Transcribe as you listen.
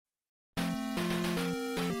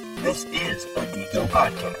This is a Geeko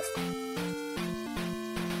podcast.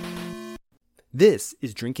 This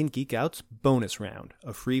is Drinkin' Geek Out's bonus round,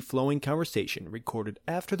 a free-flowing conversation recorded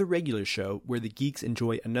after the regular show where the geeks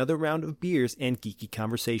enjoy another round of beers and geeky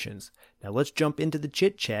conversations. Now let's jump into the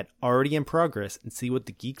chit-chat already in progress and see what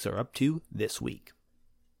the geeks are up to this week.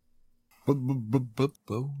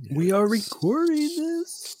 We are recording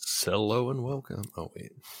this. Hello and welcome. Oh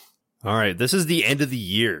wait. All right, this is the end of the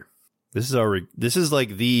year. This is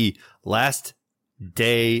like the last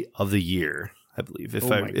day of the year, I believe.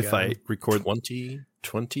 If I record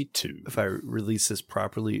 2022. if I release this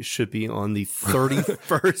properly, it should be on the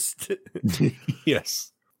 31st.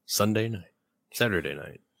 Yes. Sunday night. Saturday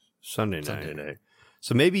night. Sunday night. Sunday night.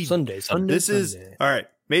 So maybe Sunday. this is all right.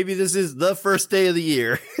 Maybe this is the first day of the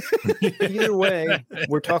year. Either way,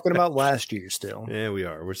 we're talking about last year still. Yeah, we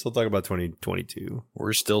are. We're still talking about 2022.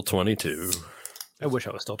 We're still 22. I wish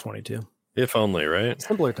I was still 22. If only, right?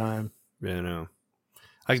 Simpler time. Yeah, no.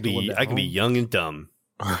 I could Still be at I could be home. young and dumb.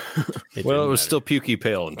 Well, it didn't was matter. still pukey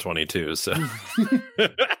pale in 22, so.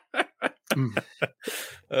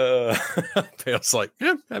 Pale's like,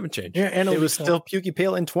 yeah, haven't changed. Yeah, and it was still pukey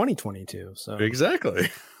pale in 2022. So Exactly.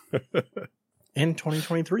 In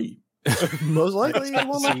 2023. most likely it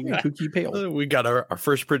will not See be. Kooky Pale. We got our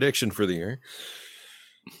first prediction for the year.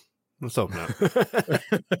 Let's hope not.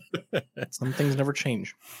 Some things never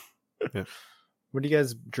change. What are you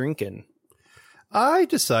guys drinking? I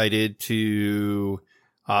decided to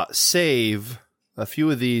save a few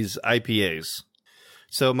of these IPAs.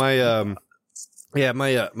 So my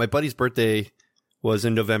my buddy's birthday was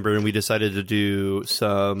in November, and we decided to do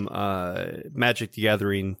some Magic the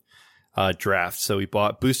Gathering draft. So we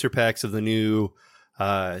bought booster packs of the new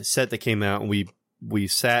set that came out, and we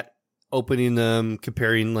sat opening them,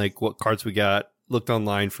 comparing like what cards we got, looked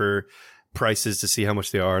online for prices to see how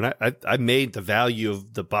much they are, and I made the value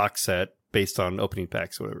of the box set based on opening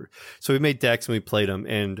packs or whatever. So we made decks and we played them,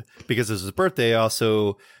 and because it was his birthday, I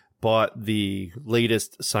also bought the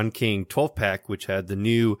latest Sun King 12 pack, which had the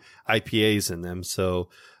new IPAs in them. So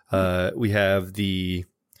we have the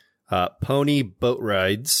Pony Boat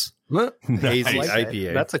Rides Hazy Nice.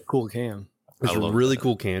 IPA. That's a cool can. It's I a love really that.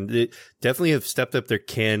 cool can. They definitely have stepped up their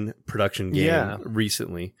can production game Yeah.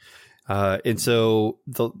 recently. And so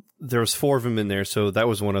there was 4 of them in there. So that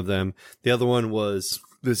was one of them. The other one was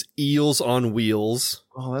this Eels on Wheels.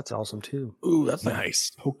 Oh, that's awesome too. Ooh, that's like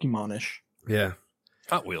Nice. Pokemon-ish. Yeah.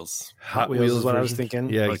 Hot Wheels. Hot Wheels is what I was version.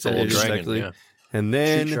 thinking. Yeah, Like the little dragon. exactly. Yeah. And Sheep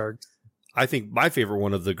then sharks. I think my favorite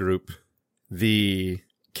one of the group, the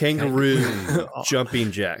Kangaroo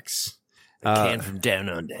Jumping Jacks. Can from down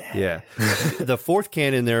under. Yeah. The 4th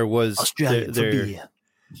can in there was Australian for beer.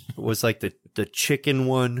 was like the chicken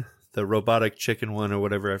one, the robotic chicken one or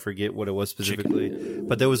whatever. I forget what it was specifically,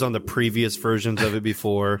 but that was on the previous versions of it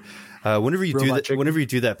before. Whenever you Robot chicken. whenever you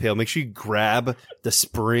do that, Pale, make sure you grab the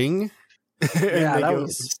spring. Yeah, they that go-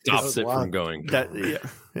 was Stops it wild. from going. That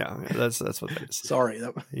yeah, that's what that is. Sorry.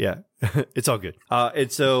 That Yeah, it's all good.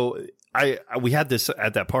 And so we had this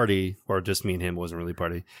at that party, or just me and him. It wasn't really a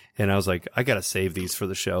party, and I was like, I gotta save these for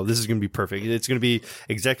the show. This is gonna be perfect. It's gonna be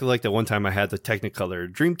exactly like the one time I had the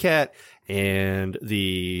Technicolor Dreamcat and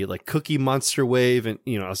the like Cookie Monster Wave, and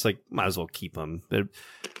I was like, might as well keep them.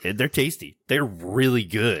 They're tasty. They're really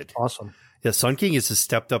good. Awesome. Yeah, Sun King has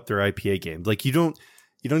stepped up their IPA game. Like you don't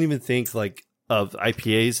even think like of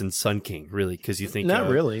IPAs and Sun King really, because you think Not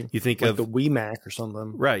really. You think Like of the WeMac or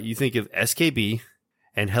something. right. You think of SKB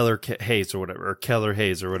and Heller Hayes or whatever, or Keller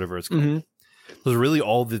Hayes or whatever it's called. Mhm. Those are really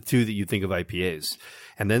all the two that you think of IPAs.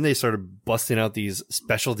 And then they started busting out these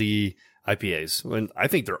specialty IPAs, and I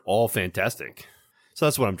think they're all fantastic. So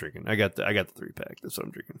that's what I'm drinking. I got the 3-pack. That's what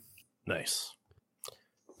I'm drinking. Nice.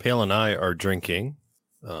 Pale and I are drinking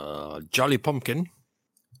Jolly Pumpkin.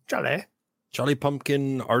 Jolly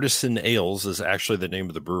Pumpkin Artisan Ales is actually the name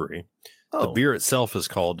of the brewery. Oh, The beer itself is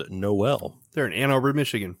called Noel. They're in Ann Arbor,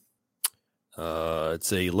 Michigan.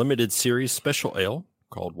 It's a limited series special ale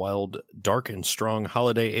called Wild Dark and Strong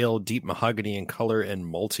Holiday Ale, deep mahogany in color and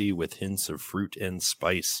malty with hints of fruit and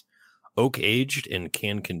spice. Oak aged in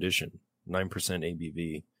can condition, 9%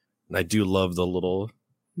 ABV. And I do love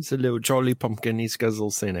it's a little Jolly Pumpkin. He's got his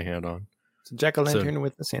little Santa hat on. it's a jack-o'-lantern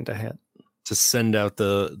with a Santa hat. To send out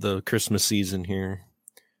the Christmas season here,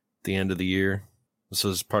 at the end of the year. This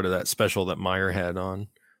was part of that special that Meyer had on.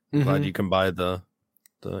 Glad you can buy the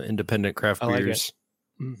independent craft I like it. beers.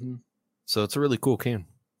 mm-hmm. So it's a really cool can.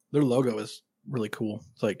 Their logo is really cool.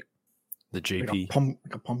 It's like The like JP.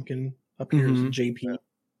 a pumpkin up here is a Mhm. JP.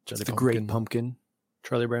 It's the great pumpkin.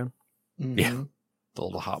 Charlie Brown. Mhm. Yeah. The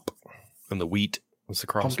little hop and the wheat was the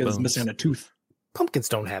crossbones. Pumpkin's missing a tooth. Pumpkins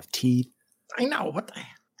don't have teeth. I know. What the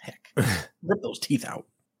heck? Rip those teeth out.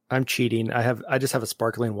 I'm cheating. I just have a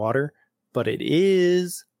sparkling water, but it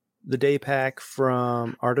is the day pack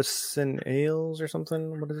from Artisan Ales or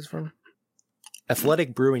something. What is this from?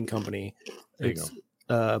 Athletic Brewing Company. There you It's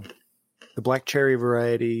the black cherry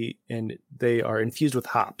variety, and they are infused with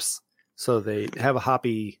hops. So they have a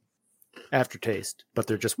hoppy aftertaste, but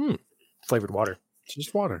they're just flavored water. It's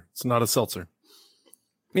just water. It's not a seltzer.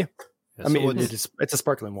 Yeah. Yeah, I mean, so it's a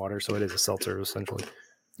sparkling water, so it is a seltzer essentially.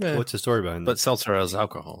 what's the story behind But that? seltzer has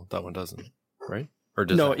alcohol. That one doesn't, right? Or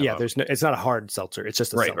does No, it have yeah, alcohol? it's not a hard seltzer. It's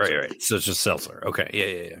just a right. seltzer. Right. So it's just seltzer.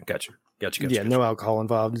 Okay. Yeah. Gotcha. Yeah, no alcohol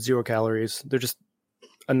involved, 0 calories. They're just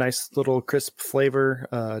a nice little crisp flavor.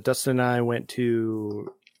 Dustin and I went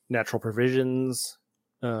to Natural Provisions,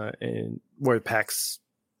 and where PAX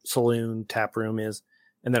Saloon tap room is,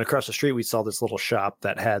 and then across the street we saw this little shop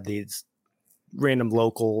that had these random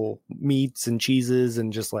local meats and cheeses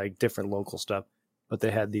and just like different local stuff. But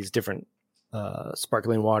they had these different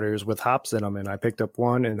sparkling waters with hops in them, and I picked up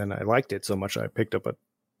one, and then I liked it so much I picked up a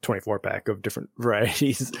 24 pack of different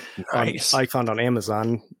varieties. Nice. I found on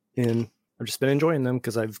Amazon, and I've just been enjoying them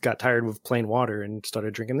because I've got tired with plain water and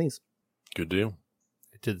started drinking these. Good deal.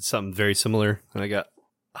 I did something very similar, and I got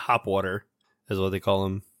hop water, is what they call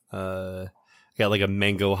them. I got like a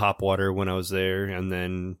mango hop water when I was there, and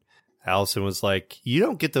then Allison was like, "You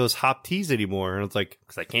don't get those hop teas anymore," and I was like,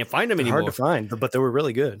 "Because I can't find them They're anymore." hard to find, but they were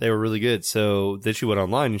really good. They were really good. So then she went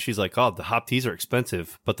online and she's like, "Oh, the hop teas are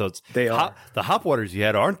expensive, but those They are. the hop waters you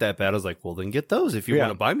had aren't that bad." I was like, "Well, then get those if you Yeah.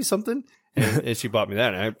 want to buy me something." And she bought me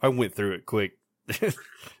that, and I went through it quick. It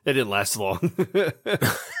didn't last long.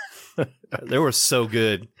 They were so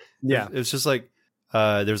good. Yeah. It was just like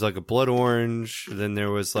there's like a blood orange, then there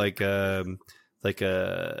was like a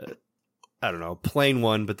I don't know, plain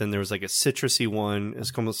one, but then there was like a citrusy one. It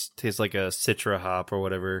almost tastes like a citra hop or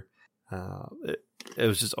whatever. It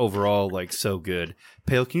was just overall like so good.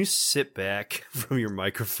 Pale, can you sit back from your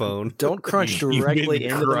microphone? Don't crunch You directly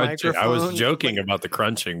didn't into the crunch it. microphone. I was joking about the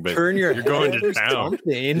crunching, but Turn your you're going head to or town.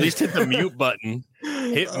 something. At least hit the mute button.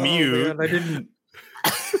 Hit mute. Man, I didn't.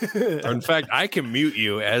 Or in fact, I can mute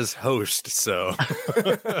you as host. So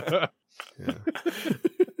That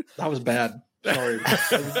was bad. Sorry.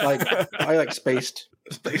 I like spaced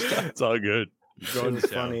out. it's all good. You're going It to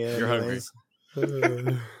was town. funny, You're hungry.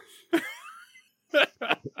 anyways.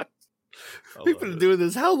 We've been doing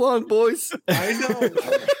this how long, boys? I know.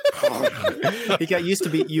 He got used to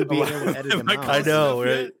you being able to edit him Am I out. I know,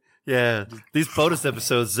 enough right? Yeah. These bonus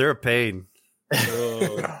episodes, they're a pain.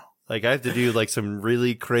 Oh. Like I have to do like some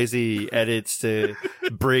really crazy edits to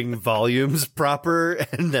bring volumes proper,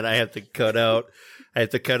 and then I have to cut out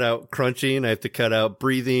crunching, I have to cut out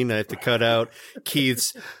breathing, I have to cut out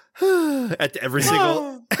Keith's at every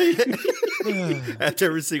single after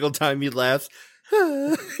every single time he laughs.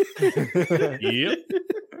 Yep.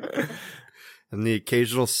 And the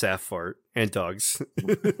occasional Saf fart and dogs.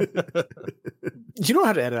 You know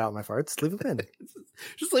how to edit out my farts. Leave them in.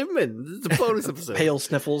 Just leave them in. It's a bonus episode. Pale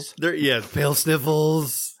sniffles. Yeah, pale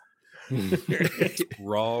sniffles.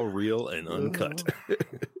 Raw, real, and uncut.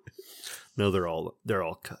 No, they're all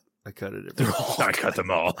cut. I cut it. Every I cut them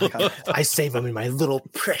all. I save them in my little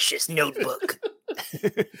precious notebook.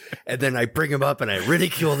 and then I bring them up and I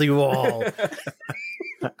ridicule you all.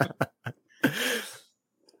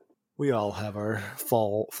 We all have our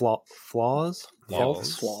flaws. Flaws.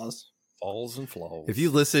 Flaws. Falls and flaws. If you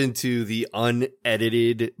listen to the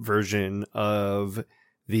unedited version of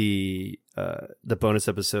the bonus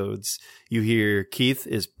episodes, you hear Keith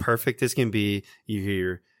is perfect as can be. You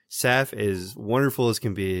hear Saf is wonderful as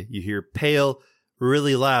can be. You hear Pale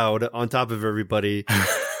really loud on top of everybody.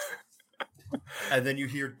 And then you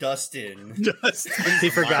hear Dustin. He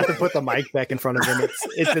forgot to put the mic back in front of him.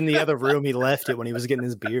 It's in the other room. He left it when he was getting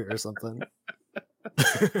his beer or something.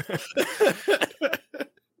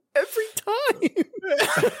 Every time.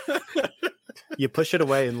 You push it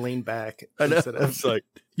away and lean back. I know. instead of- It's like,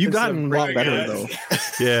 You've Instead of gotten a lot bringing better it.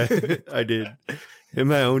 though. Yeah, I did. In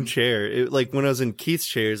my own chair. Like when I was in Keith's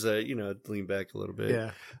chairs, I'd lean back a little bit.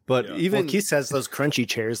 yeah. But Yeah. even Well, Keith has those crunchy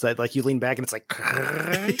chairs that like you lean back and it's like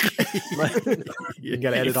you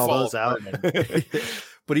gotta edit all those out.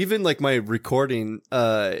 But even like my recording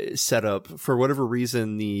setup, for whatever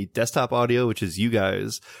reason, the desktop audio, which is you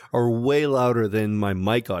guys, are way louder than my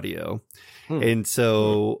mic audio. And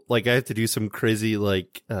so like I have to do some crazy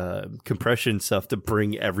like compression stuff to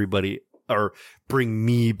bring everybody or bring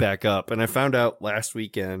me back up. And I found out last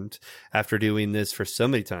weekend after doing this for so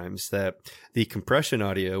many times that the compression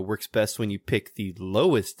audio works best when you pick the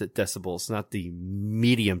lowest decibels, not the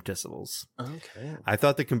medium decibels. Okay. I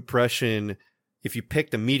thought the compression, if you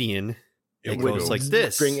picked a median, it would goes go like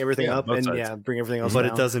this. Bring everything Yeah, up both and sides. bring everything else but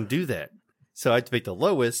down. it doesn't do that. So I had to make the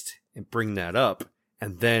lowest and bring that up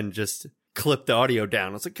and then just clip the audio down.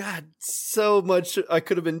 I was like, God, so much I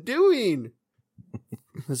could have been doing.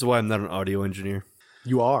 This is why I'm not an audio engineer.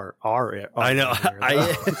 You are. I know.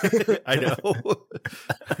 I know.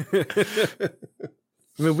 I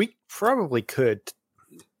mean, we probably could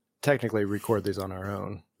technically record these on our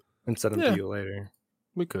own and send them Yeah. to you later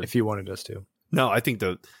We could. if you wanted us to. No, I think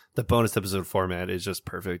the bonus episode format is just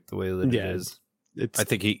perfect the way that Yeah. it is. It's I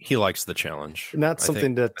think he likes the challenge. not I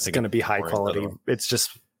something that's think going to it's be high more quality. little. It's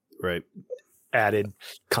just Right. added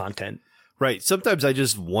content. Right. Sometimes I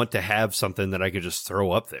just want to have something that I could just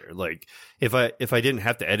throw up there. Like if I didn't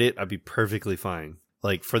have to edit, I'd be perfectly fine.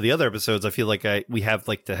 Like for the other episodes, I feel like we have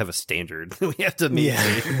like to have a standard. We have to meet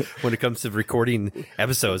when it comes to recording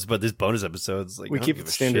episodes. But this bonus episodes, like We I don't keep give the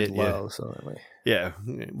a standard shit. low, so that way. Yeah,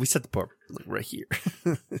 we set the bar like, right here.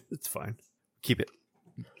 It's fine. Keep it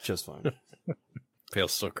just fine.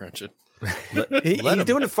 Pale's still crunching. He's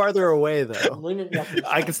doing it farther away though.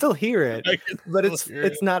 I can still hear it, but still hear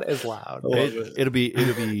it's not as loud. It'll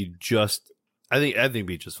be just. I think it'll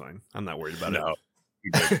be just fine. I'm not worried about No.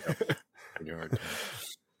 it.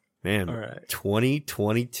 Man, All right.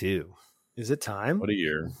 2022. Is it time? What a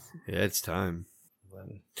year. Yeah, it's time.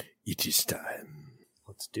 Then It is time.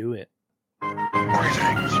 let's do it.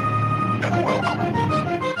 Greetings and welcome.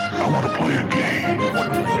 I want to play a game.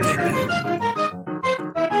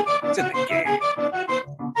 It's in the game.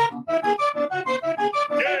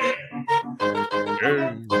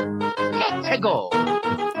 Let's go.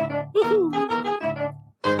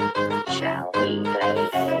 Shall we play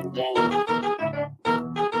a game?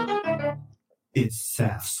 It's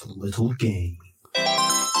Saf's little game.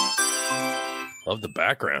 Love the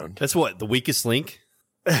background. That's what the weakest link.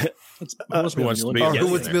 Who wants to be Or a who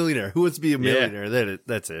wants millionaire? millionaire? Who wants to be a Yeah. millionaire?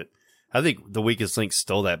 That's it. I think the weakest link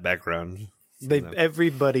stole that background.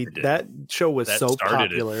 Everybody did. that show was That so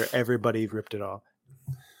started it. popular. Everybody ripped it off.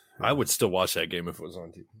 I would still watch that game if it was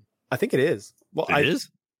on TV. I think it is. Well, It is?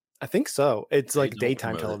 I think so. It's like don't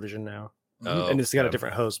daytime promote it. television now, Oh, and it's got a yeah.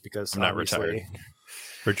 different host because I'm not obviously retired.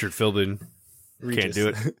 Richard Philbin can't Regis. do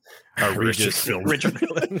it. Or Regis. Richard.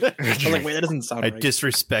 I was like, wait, that doesn't sound I right.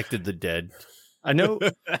 disrespected the dead. I know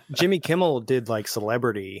Jimmy Kimmel did like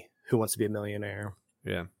Celebrity Who Wants to Be a Millionaire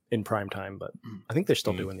Yeah. in prime time, but I think they're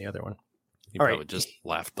still Mm. doing the other one. He All probably right. just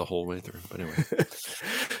laughed the whole way through. But anyway.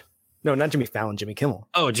 No, not Jimmy Fallon, Jimmy Kimmel,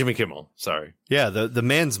 Oh, Jimmy Kimmel. Sorry. Yeah, the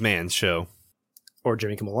man's man show. or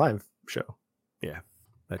Jimmy Kimmel Live show.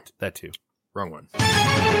 That too. Wrong one.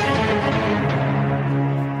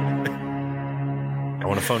 I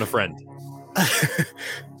want to phone a friend.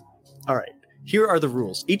 All right. Here are the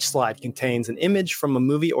rules. Each slide contains an image from a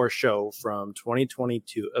movie or show from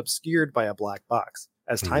 2022 obscured by a black box.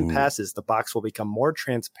 As time Ooh. passes, the box will become more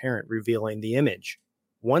transparent, revealing the image.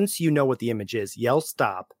 Once you know what the image is, yell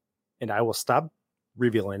stop, and I will stop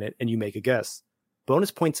revealing it, and you make a guess.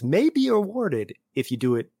 Bonus points may be awarded if you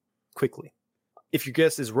do it quickly. If your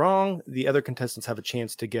guess is wrong, the other contestants have a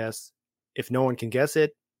chance to guess. If no one can guess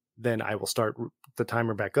it, then I will start the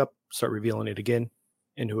timer back up, start revealing it again,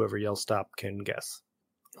 and whoever yells stop can guess.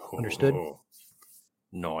 Understood? Oh,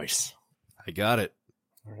 nice. I got it.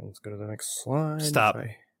 All right, let's go to the next slide. Stop.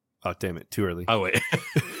 If Oh, damn it. Too early. Oh, wait.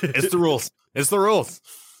 It's the rules. It's the rules.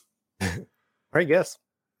 All right, guess.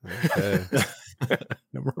 Okay.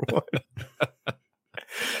 Number one.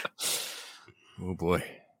 Oh, boy.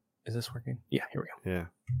 Is this working? Yeah, here we go. Yeah.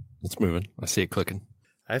 It's moving. I see it clicking.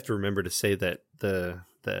 I have to remember to say that the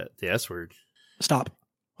S word. Stop.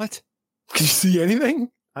 What? Can you see anything?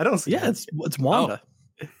 I don't see Yeah, it. it's Wanda.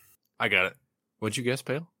 I got it. What'd you guess,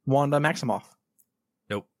 Pale? Wanda Maximoff.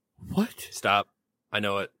 What? Stop. I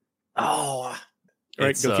know it. Oh, All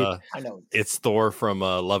right, It's, go keep. I know. it's Thor from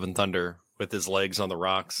Love and Thunder with his legs on the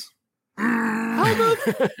rocks. How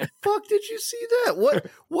the fuck did you see that?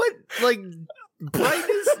 What like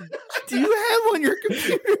brightness do you have on your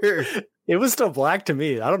computer? It was still black to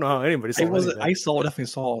me. I don't know how anybody saw It wasn't. anything. I saw. Definitely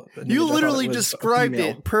saw. It. You I thought literally it was a described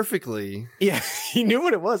female. it perfectly. Yeah, he knew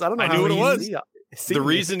what it was. I don't know I how knew what he it was. see The it.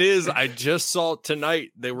 reason is I just saw tonight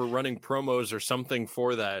they were running promos or something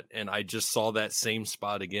for that, and I just saw that same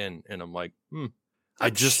spot again, and I'm like, I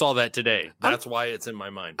just saw that today. That's why it's in my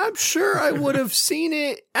mind. I'm sure I would have seen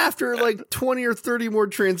it after like 20 or 30 more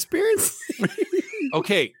transparency.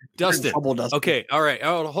 Okay, Dustin. Trouble, Dustin. Okay, all right.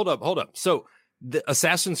 Oh, hold up. So the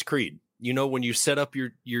Assassin's Creed, you know, when you set up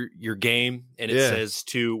your game and it says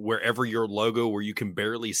to wherever your logo where you can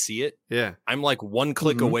barely see it. Yeah. I'm like one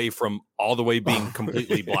click away from all the way being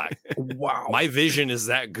completely black. Wow. My vision is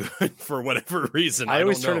that good for whatever reason. I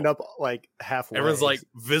always don't turn know. it up like halfway. Everyone's like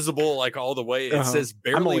visible, like all the way. It says I'm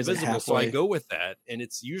barely always at visible, so I halfway. go with that, and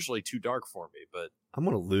it's usually too dark for me. But I'm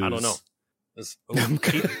going to lose. I don't know. I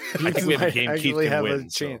think we have a game Keith actually can have win. a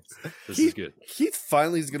chance. So this is good. Keith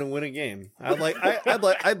finally is going to win a game. I'd like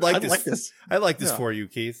I this. like this. I like this Yeah. for you,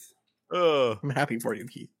 Keith. I'm happy for you,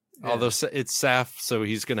 Keith. Although it's Saf, so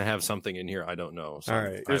he's going to have something in here I don't know. So All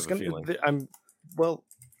right. I There's have a gonna, feeling.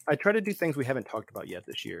 I try to do things we haven't talked about yet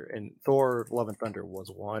this year, and Thor: Love and Thunder was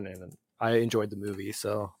one, and I enjoyed the movie.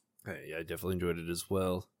 So Hey, I definitely enjoyed it as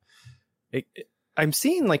well. I'm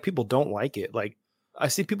seeing like people don't like it. Like I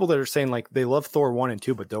see people that are saying like they love Thor 1 and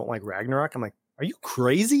 2, but don't like Ragnarok. I'm like, are you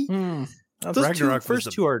crazy? Those Ragnarok was first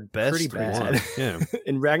the two are best pretty bad, one. Yeah.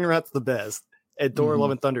 and Ragnarok's the best. And Thor: Mhm.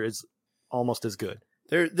 Love and Thunder is almost as good.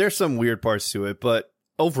 There's some weird parts to it, but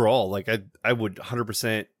overall, like I would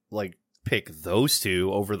 100% like pick those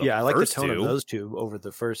two over the I like the first tone two. of those two over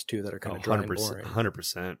the first two that are kind of dry and 100%. boring.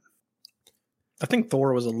 100%. I think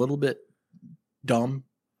Thor was a little bit dumb,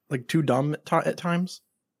 like too dumb at times.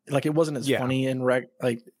 Like it wasn't as Yeah. funny in like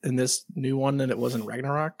in this new one than it was in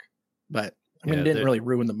Ragnarok. But I mean, Yeah, it didn't they- really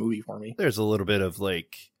ruin the movie for me. There's a little bit of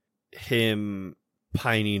like him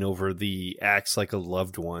pining over the acts like a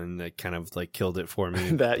loved one that kind of like killed it for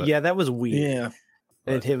me. That But- that was weird. Yeah,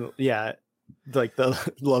 And him, like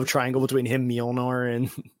the love triangle between him, Mjolnir, and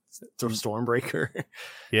Stormbreaker.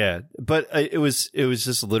 yeah, but it was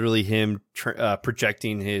just literally him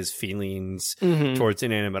projecting his feelings towards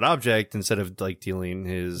inanimate object instead of like dealing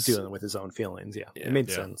Dealing with his own feelings. Yeah, Yeah, it made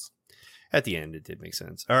yeah. sense. At the end, it did make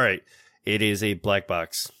sense. All right, it is a black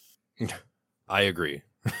box. I agree.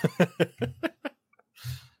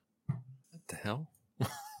 What the hell?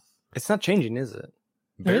 It's not changing, is it?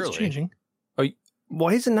 Barely. it's changing.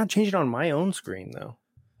 Why is it not changing on my own screen though?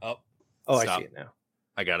 Oh, Oh, I Stop. see it now.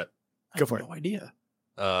 I got it. Go I for have it. No idea.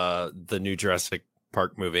 The new Jurassic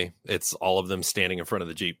Park movie. It's all of them standing in front of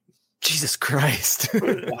the Jeep. Jesus Christ!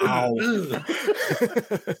 Wow.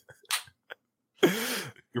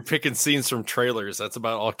 You're picking scenes from trailers. That's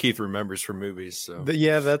about all Keith remembers from movies. So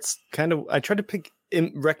That's kind of. I tried to pick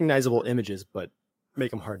recognizable images, but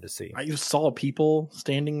make them hard to see. I saw people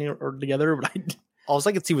standing or together, but All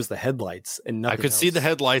I could see was the headlights and I nothing. could see the else.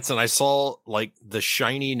 headlights and I saw like the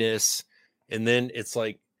shininess, and then it's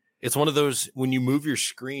like it's one of those when you move your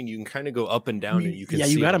screen, you can kind of go up and down and you can Yeah,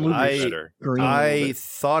 see you gotta it a little move bit your better. green a little I bit.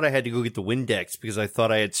 thought I had to go get the Windex because I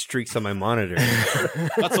thought I had streaks on my monitor.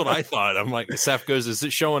 That's what I thought. I'm like, Seth goes, "Is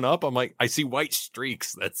it showing up?" I'm like, "I see white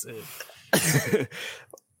streaks." That's it. I And then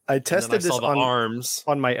I tested this saw the on arms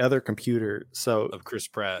my other computer, so of Chris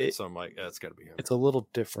Pratt. It- So I'm like, "That's got to be him." it's a little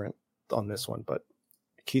different on this one, but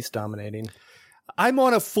Keith's dominating. I'm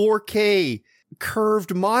on a 4K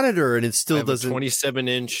curved monitor and it I still have a doesn't.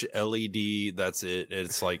 27-inch LED. That's it.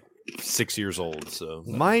 It's like 6 years old. So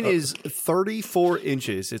Mine is 34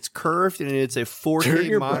 inches. It's curved and it's a 4K Turn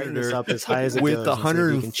your brightness monitor up as high as it with goes the and see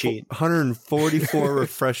if you can cheat. 144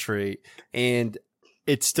 refresh rate, and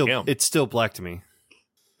it's Damn. still black to me.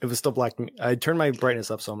 It was still black to me. I turned my brightness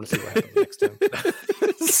up, so I'm going to see what happens next time.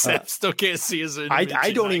 Seth still can't see his image.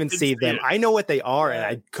 I don't and even can see them. it. I know what they are, and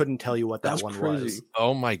I couldn't tell you what that That's one crazy. was.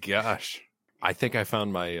 Oh my gosh! I think I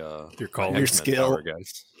found my Your call. my Your X-Men skill. power,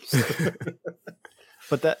 guys.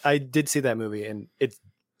 But that I did see that movie, and it's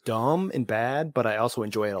dumb and bad, but I also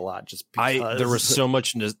enjoy it a lot. Just because There was so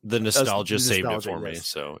much the nostalgia saved it nostalgia, for me. yes.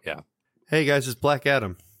 So yeah. Hey guys, it's Black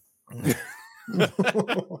Adam.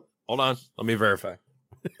 Hold on, let me verify.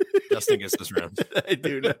 Justin gets this round. I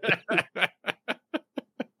do.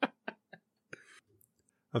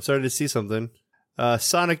 I'm starting to see something.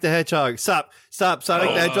 Sonic the Hedgehog. Stop. Sonic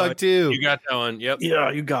the Hedgehog 2. You got that one. Yep.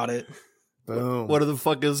 Yeah, you got it. boom. What the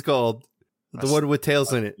fuck is it called? The one with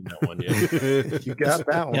tails in it. That one. Yeah. You got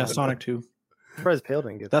that one? Yeah, Sonic 2. Surprised Pale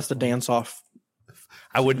didn't get That's the dance off.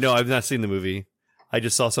 I wouldn't know. I've not seen the movie. I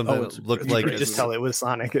just saw something Oh, that it's- looked it's like pretty Just tell it was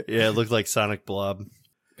Sonic. yeah, it looked like Sonic Blob.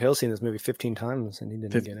 Pale's seen this movie 15 times, and he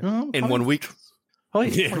didn't get it. In 1 week. Oh,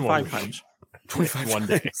 Yeah, yeah, in 1 25 week. times. 25 One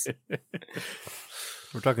day. times.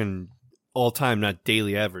 We're talking all time, not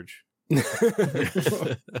daily average. All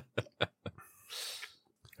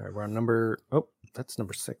right, we're on number. Oh, that's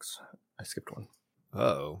number 6. I skipped one.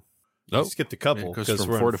 Oh. Nope. Skipped a couple It goes because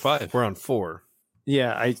from we're 4 on, to 5. We're on 4.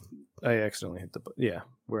 Yeah, I accidentally hit the. Yeah,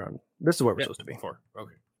 we're on. This is where we're supposed to be. 4.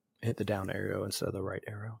 Okay. Hit the down arrow instead of the right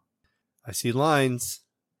arrow. I see lines.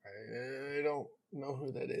 I don't know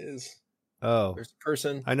who that is. Oh. There's a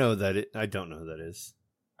person. I know that it. I don't know who that is.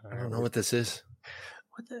 I don't know what this is.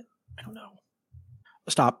 What the? I don't know.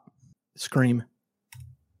 Stop. Scream.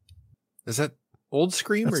 Is that old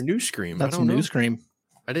Scream or new Scream? That's I a don't new know. Scream.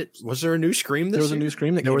 I did. Was there a new Scream? This There was a year? new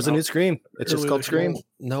Scream that There came was a new out. Scream. It's just Earlier called this year. Scream.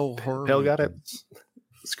 No horror. Pale got it. movies.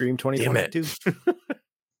 Scream Damn it. 2022.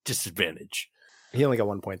 Disadvantage. He only got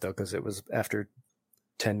 1 point though because it was after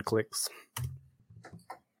 10 clicks.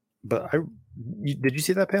 But did you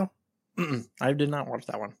see that, Pale? Mm-mm. I did not watch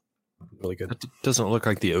that one. Really good. That doesn't look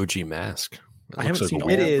like the OG Mask. It I haven't looks seen like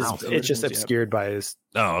all a It that. is. Wow, so It's just it is, yeah. obscured by his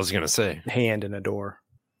Oh, I was gonna say. hand in a door.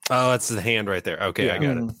 Oh, that's the hand right there. Okay, Yeah. I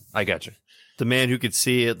got it. Mm. I got you. The man who could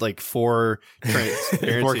see it like 4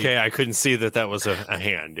 transparency. 4K. I couldn't see that was a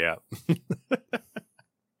hand. Yeah.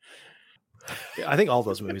 I think all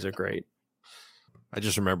those movies are great. I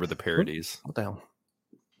just remember the parodies. What the hell?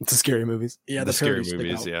 It's the scary movies. Yeah, the scary parodies stick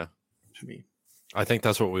movies. out Yeah. to me. I think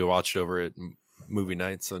that's what we watched over at movie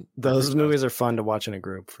nights. And Those movies are fun to watch in a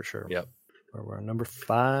group for sure. Yep. We're on number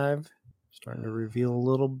 5. Starting to reveal a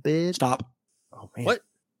little bit. Stop. Oh man. What?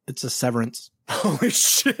 It's a Severance. Holy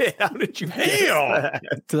shit. How did you guess Hell! that?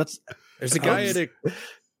 That's There's a guy at a.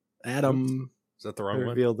 Adam Is that the I wrong one?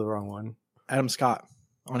 revealed the wrong one. Adam Scott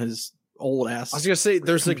on his old ass. I was gonna say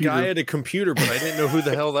there's a Computer. guy at a computer, but I didn't know who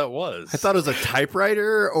the hell that was. I thought it was a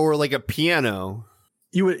typewriter or like a piano.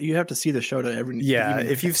 You have to see the show to every. Yeah,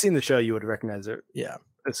 even- if you've seen the show, you would recognize it yeah.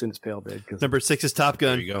 as soon as Pale did. 'Cause Number 6 is Top There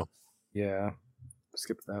Gun. you go. yeah,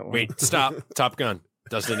 skip that one. Wait, stop. Top Gun.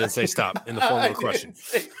 Dustin didn't say stop in the form of a question.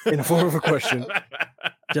 In the form of a question.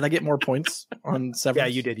 Did I get more points on Severance?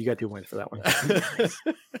 Yeah, you did. You got 2 points for that one.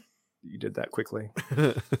 You did that quickly.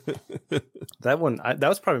 That one, that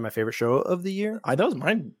was probably my favorite show of the year. That was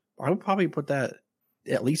mine. I would probably put that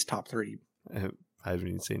at least top 3. I haven't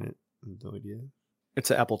even seen it. I have no idea.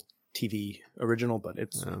 It's an Apple TV original, but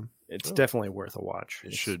it's Oh. definitely worth a watch.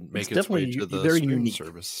 It should make It's its way definitely to the very streaming unique.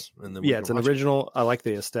 service, and then we Yeah, can it's an watch it. original. I like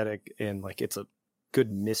the aesthetic and like it's a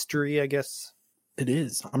good mystery, I guess. It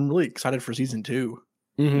is. I'm really excited for season 2.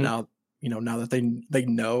 Mm-hmm. Now, now that they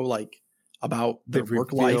know like about their They've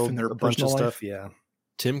work life revealed and their a bunch of personal life. stuff. Yeah.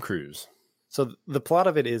 Tim Cruise. So the plot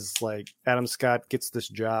of it is like Adam Scott gets this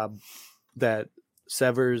job that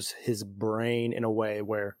severs his brain in a way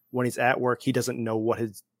where when he's at work, he doesn't know what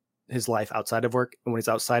his life outside of work, and when he's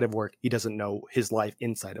outside of work, he doesn't know his life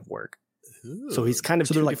inside of work. So he's kind of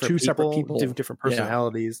So they're like two separate people. different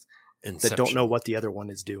personalities that don't know Inception. what the other one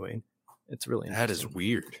is doing. It's really That is interesting.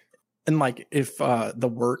 weird. And like if the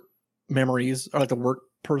work memories or like the work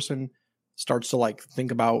person starts to like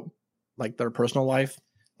think about like their personal life,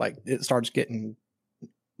 like it starts getting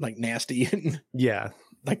like nasty and Yeah,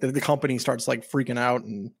 like the company starts like freaking out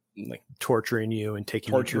and like torturing you and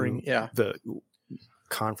taking torturing. you to Yeah, the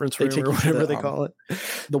conference They room take or you to whatever the, they call it.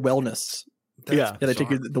 the wellness. Yeah. Yeah, they take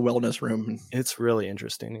you to the wellness room. It's really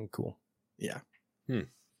interesting and cool. Yeah.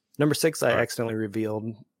 Number 6, I All right. accidentally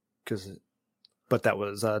revealed but that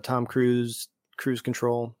was Tom Cruise, Cruise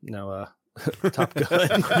Control. No, Top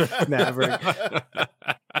Gun, Maverick.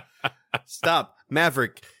 Stop.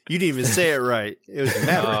 Maverick. You didn't even say it right. It was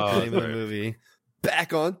Maverick, Oh, the name of the right. movie.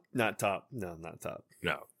 Back on. Not top. No, not top.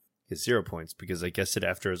 No. It's 0 points because I guessed it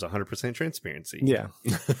after it was 100% transparency. Yeah,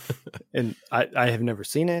 and I have never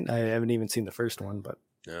seen it. I haven't even seen the first one, but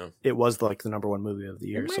No. it was like the number 1 movie of the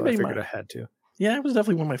year, might so be I figured my- I had to. Yeah, it was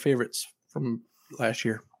definitely one of my favorites from last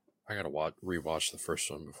year. I gotta rewatch the first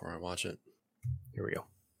one before I watch it. Here we go.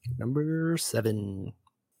 Number 7.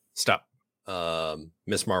 Stop.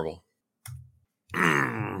 Miss Marvel.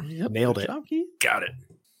 Nailed it. Got it.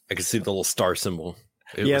 I can see the little star symbol.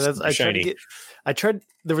 It Yeah, was that's. I tried to shiny. get. I tried.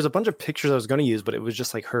 There was a bunch of pictures I was going to use, but it was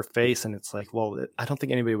just like her face, and it's like, well, I don't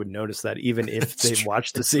think anybody would notice that, even if That's they true.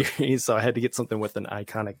 watched the series. So I had to get something with an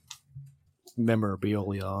iconic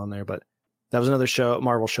memorabilia on there. But that was another show,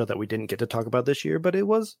 Marvel show, that we didn't get to talk about this year. But it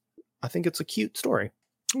was. I think it's a cute story.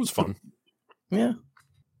 It was fun. Yeah.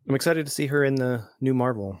 I'm excited to see her in the new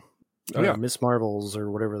Marvel. Oh, yeah. Miss Marvels or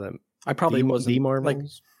whatever that. I probably wasn't the Marvels. like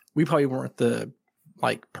we probably weren't the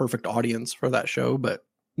like perfect audience for that show, but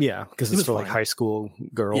Yeah, because It it's was for like fine. high school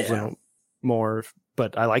girls Yeah. and more.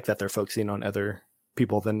 But I like that they're focusing on other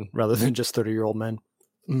people rather than just 30-year-old men.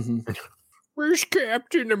 mhm. Where's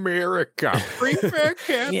Captain America? Bring back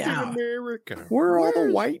Captain Yeah. America. We're all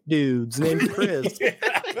the white dudes named Chris.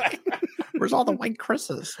 Where's all the white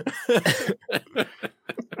Chris's?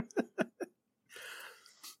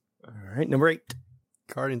 All right, number 8.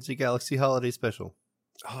 Guardians of the Galaxy Holiday Special.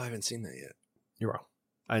 Oh, I haven't seen that yet. You're wrong.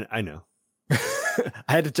 I know. I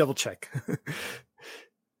had to double check. I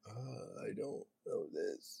don't know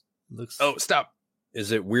this. Looks. Oh, stop.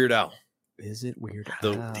 Is it Weird Al Is it weird?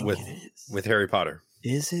 The- Al? with- with Harry Potter?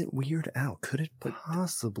 Is it Weird Al? Could it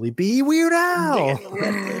possibly be Weird Al?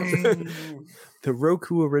 The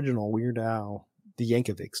Roku original Weird Al, the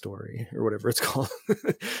Yankovic story, or whatever it's called.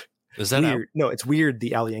 Is that Weird? No, it's Weird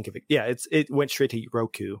the Al Yankovic. Yeah, it went straight to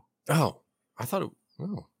Roku. Oh, I thought it.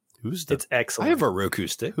 Oh, Who's the It's excellent. I have a Roku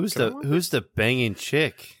stick. who's Come the on. who's the banging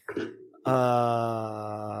chick?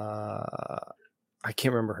 I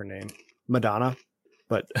can't remember her name. Madonna,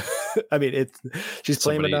 but I mean, she's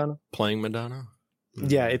playing Somebody Madonna. playing Madonna?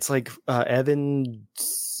 Yeah, it's like Evan,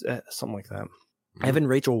 something like that. Mhm. Evan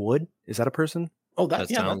Rachel Wood. Is that a person? Oh, That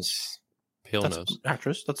yeah, sounds pale that's nose.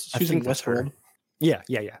 actress. That's I she's in think that's her. Westworld.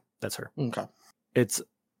 Yeah. That's her. Okay.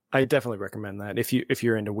 I definitely recommend that if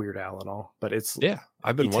you're into Weird Al at all. But it's Yeah,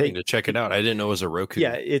 I've been You wanting take- to check it out. I didn't know it was a Roku.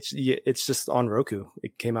 it's just on Roku.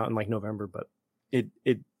 It came out in like November, but it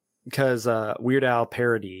because Weird Al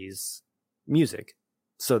parodies music,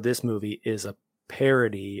 so this movie is a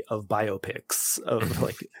parody of biopics of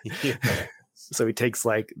like. So he takes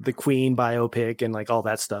like the Queen biopic and like all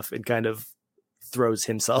that stuff and kind of throws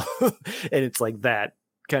himself, and it's like that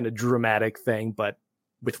kind of dramatic thing, but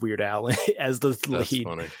with Weird Al as the That's lead.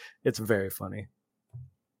 funny. It's very funny.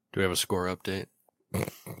 Do we have a score update?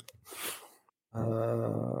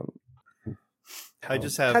 I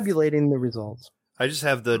just have tabulating the results.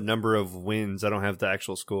 the number of wins. I don't have the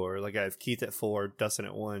actual score. Like I have Keith at 4, Dustin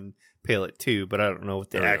at 1, Pale at 2, but I don't know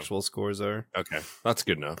what the There we go. actual scores are. Okay, that's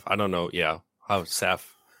good enough. I don't know. Yeah, how Saf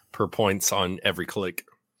per points on every click.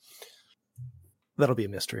 That'll be a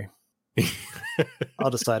mystery. I'll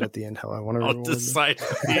decide at the end how I want to I'll reward them. decide.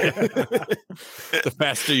 The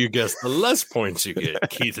faster you guess, the less points you get.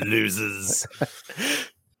 Keith loses.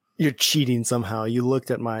 You're cheating somehow. You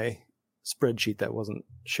looked at my spreadsheet that wasn't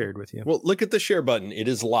shared with you. Well, look at the share button. It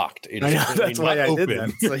is locked. It I is know, currently that's why not I did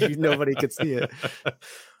open. that, so nobody could see it.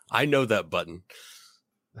 I know that button.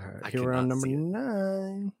 All right, I here we're on cannot number see it.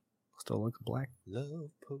 9. Still looks black. Love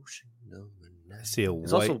potion number 9. I see a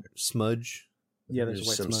There's white also- smudge. Yeah, there's a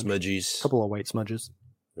white some smudge. smudgies. Couple of white smudges.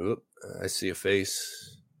 Oop, I see a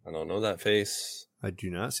face. I don't know that face. I do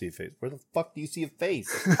not see a face. Where the fuck do you see a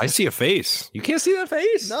face? I see a face. You can't see that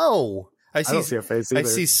face? No, I I don't see. see a face I either.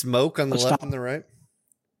 see smoke on the Let's left stop. and the right.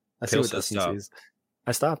 I see Pale what says Dustin stop. sees.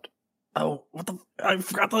 I stopped. Oh, what the? I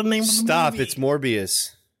forgot the name. Stop! Of the It's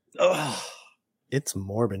Morbius. Ugh. It's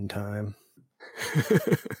Morbin time.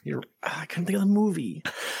 I couldn't think of the movie.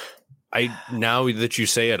 Now that you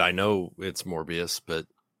say it, I know it's Morbius, but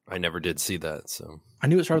I never did see that. So I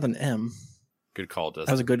knew it started with an M. good call, That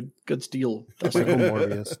was Dustin. a good steal. Michael Dustin.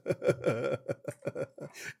 Morbius.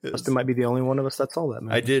 Dustin might be the only one of us that saw that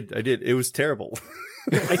movie. I did. It was terrible.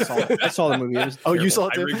 I saw the movie. It was Oh, you terrible. saw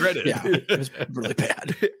it I too? regret it. Yeah, it was really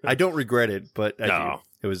bad. I don't regret it, but I No.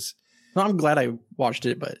 do. It was. No, I'm glad I watched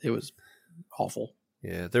it, but it was awful.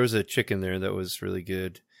 Yeah, there was a chick in there that was really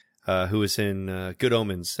good, who was in Good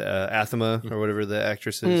Omens, Athema or whatever the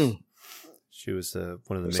actress is. She was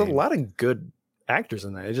one of the There's main. a lot of good actors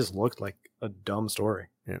in that. It just looked like a dumb story.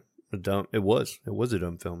 It was a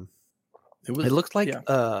dumb film. It was. It looked like yeah.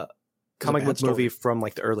 a comic bad book movie story. from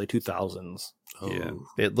like the early 2000s. Oh. Yeah,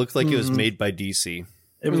 it looked like it was Mhm. made by DC.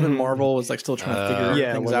 It was when Mhm. Marvel was like still trying to figure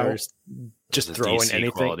Yeah, things when out. there's just It's a throwing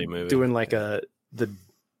DC quality anything, movie. doing like the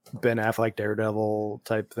Ben Affleck Daredevil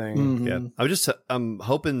type thing. Mhm. Yeah, I'm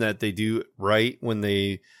hoping that they do right when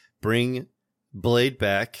they bring Blade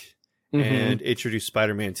back Mhm. and introduce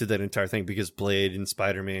Spider-Man to that entire thing, because Blade and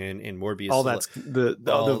Spider-Man and Morbius all that's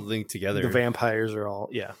all the linked together. the vampires are all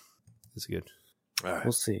It's good. All right.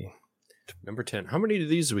 We'll see. Number 10. How many of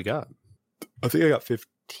these we got? I think I got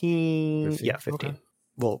 15. 15? Yeah, 15. Okay.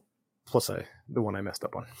 Well, plus the one I messed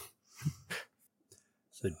up on.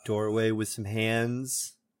 It's a doorway with some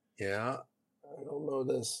hands. Yeah. I don't know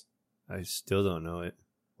this. I still don't know it.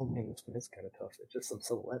 Oh man, this one is kind of tough. It's just some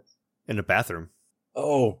silhouettes. In a bathroom.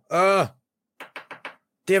 Oh.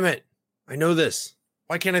 Damn it. I know this.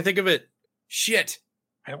 Why can't I think of it? Shit.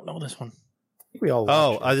 I don't know this one. I think we all.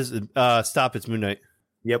 Oh, watched I just stop. It's Moon Knight. it.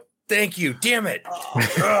 Yep. Thank you. Damn it.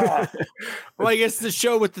 Well, I guess the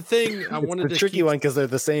show with the thing. I wanted It's to a tricky one because they're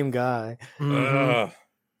the same guy. Mhm.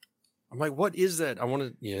 I'm like, what is that? I want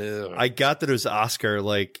to. Yeah. I got that it was Oscar,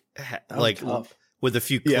 like That was like tough. with a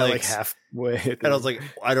few Yeah, like clicks. halfway. And I was like,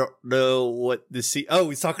 I don't know what the Oh,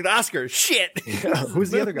 he's talking to Oscar. Shit.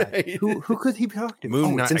 who's the other guy? Moon Who could he be talking to? Moon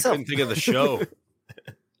Oh, Knight. it's I himself. couldn't think of the show.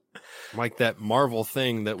 Like that Marvel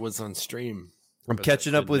thing that was on stream. I'm But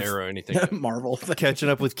catching that up with didn't narrow anything. Marvel. catching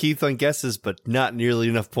up with Keith on guesses, but not nearly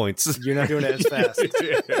enough points. You're not doing it as fast.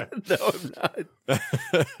 No, I'm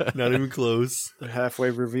not. Not even close. They're halfway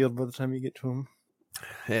revealed by the time you get to them.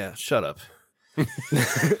 Yeah, shut up.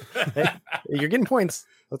 Hey, you're getting points.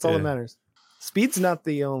 That's all Yeah. that matters. Speed's not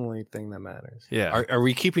the only thing that matters. Yeah. Are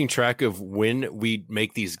we keeping track of when we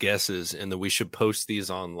make these guesses and that we should post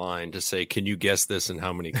these online to say, can you guess this and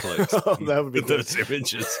how many clicks? Oh, that would be With good. those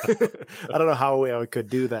images. I don't know how I could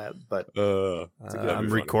do that, but I'm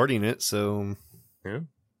recording it, so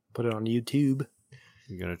put it on YouTube.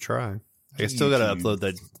 I'm gonna try. I still gotta upload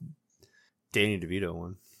that Danny DeVito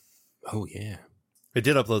one. Oh yeah. I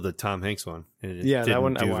did upload the Tom Hanks one. And it Yeah, that didn't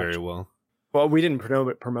one I do watched. very well. Well, we didn't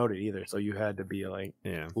promote it either, so you had to be like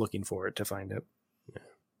Yeah. looking for it to find it.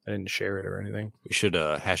 I didn't share it or anything. We should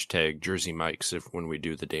hashtag Jersey Mikes when we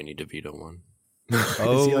do the Danny DeVito one.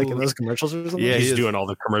 Is he like in those commercials or something? Yeah, he He's is. doing all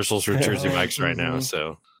the commercials for Jersey Mikes right now. Mhm.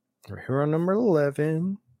 So We're here on number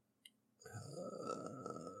 11.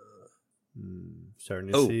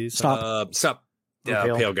 Starting to Oh, see. stop. Stop. Yeah,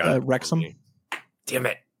 Pale. Pale got it. Wrexham. Damn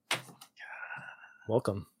it.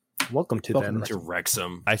 Welcome to Welcome them. To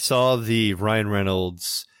Wrexham. I saw the Ryan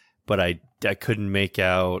Reynolds, but I couldn't make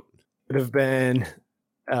out. Would have been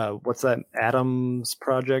what's that Adams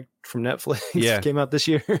project from Netflix? Yeah. Came out this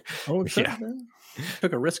year. Oh, Yeah.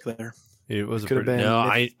 Took a risk there. It was a Could have pretty, been. No,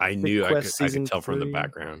 Myth- I knew I Quest could season tell from the 3.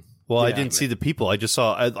 background. Well, I Yeah. didn't see the people. I just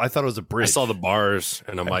saw. I thought it was a I bridge. saw the bars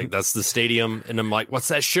and I'm like, that's the stadium. And I'm like, what's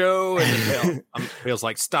that show? And then Pale's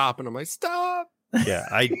like, stop. And I'm like, stop. Yeah,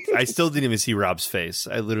 I still didn't even see Rob's face.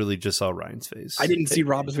 I literally just saw Ryan's face. I didn't see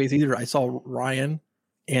Rob's face either. I saw Ryan,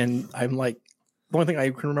 and I'm like, the only thing I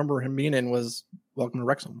can remember him being in was Welcome to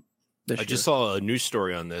Wrexham. I just saw a news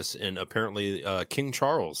story on this, and apparently King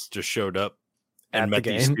Charles just showed up and At the met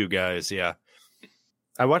these game? two guys. Yeah,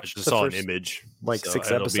 I I watched just the saw an first, image. like,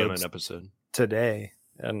 6 it'll be on episodes an episode. today,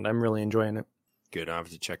 and I'm really enjoying it. Good, I have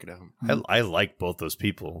to check it out. I like both those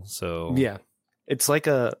people. So Yeah, it's like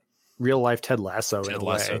a real life Ted Lasso in Ted a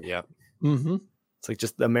Lasso, way. yeah. Mm-hmm. It's like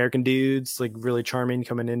just the American dudes, like really charming,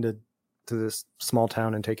 coming into this small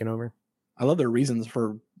town and taking over. I love their reasons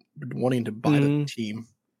for wanting to buy the Mhm. team,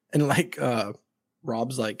 and like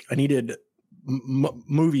Rob's like, I needed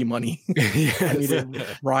movie money. I needed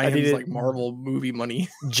Ryan's needed- like Marvel movie money.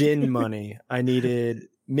 Gin money. I needed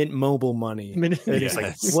Mint Mobile money. And he's like,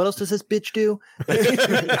 Yes. what else does this bitch do?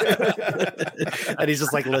 And he's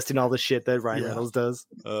just like listing all the shit that Ryan Yeah. Reynolds does.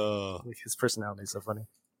 Oh, Like, his personality is so funny.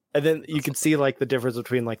 And then you can see like the difference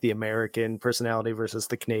between like the American personality versus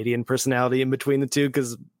the Canadian personality in between the two,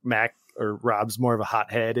 because Mac or Rob's more of a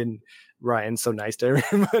hothead and Ryan's so nice to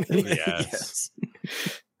everybody. yes.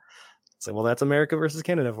 So, well, that's America versus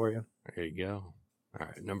Canada for you. There you go. All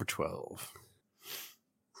right, number 12.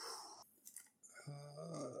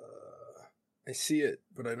 I see it,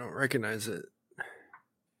 but I don't recognize it.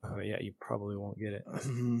 Oh yeah, you probably won't get it.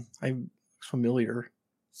 I'm familiar.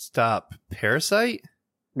 stop. Parasite.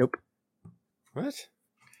 Nope. What?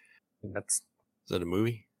 That's Is that a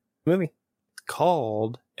movie? the movie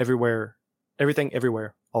called Everything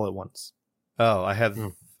Everywhere All at Once. Oh, I have. Hmm.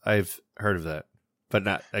 I've heard of that, but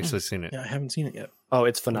not actually seen it. Yeah, I haven't seen it yet. Oh,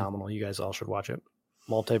 it's phenomenal. You guys all should watch it.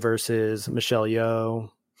 Multiverses, Michelle Yeoh.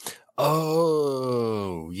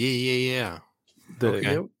 Oh, yeah. The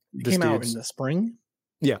Okay. It this came out dude's- in the spring.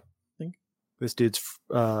 this dude's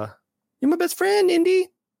you're my best friend, Indy.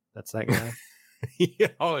 That's that guy. Yeah.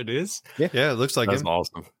 Oh, it is? Yeah, it looks like That's him.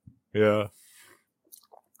 awesome. Yeah.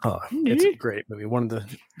 Oh, it's a great movie. One of the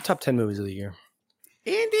top 10 movies of the year.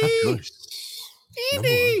 Andy!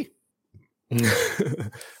 Andy!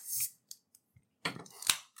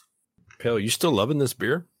 Pale, you still loving this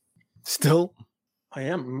beer? Still I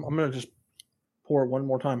am. I'm gonna just pour it one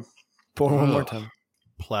more time. pour one more Ugh. time.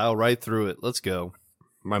 Plow right through it. Let's go.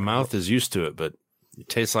 My mouth is used to it, but it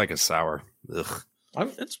tastes like a sour. Ugh.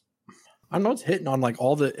 I know it's hitting on like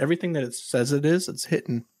everything that it says it is. It's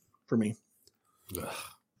hitting for me. Ugh.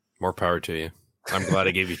 More power to you. I'm glad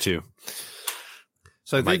I gave you two.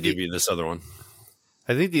 So I I might think give you this other one.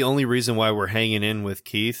 I think the only reason why we're hanging in with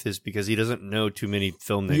Keith is because he doesn't know too many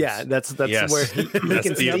film names. Yeah, that's Yes. where he That's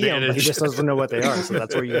can the see them, but he advantage. just doesn't know what they are. So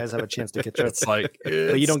that's where you guys have a chance to catch up. It's like,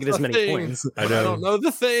 But you don't get as many points. I don't know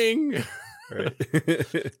the thing.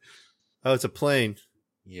 Right. Oh, it's a plane.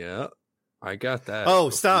 Yeah, I got that. Oh,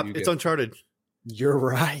 Before stop! you It's get- Uncharted. You're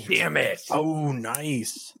right. Damn it! Oh,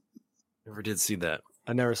 nice. Never did see that.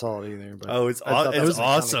 I never saw it either. But Oh, it's I thought that it's was an iconic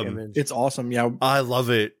awesome. image. It's awesome. Yeah. I love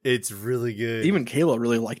it. It's really good. Even Kayla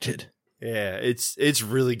really liked it. yeah, it's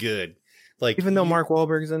really good. Like Even though Mark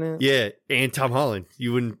Wahlberg's in it. yeah, and Tom Holland,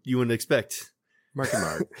 you wouldn't expect. Mark and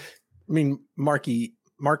Mark. I mean, Mark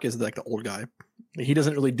is like the old guy. He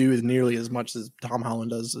doesn't really do nearly as much as Tom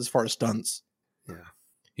Holland does as far as stunts.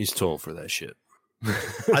 He's too old for that shit.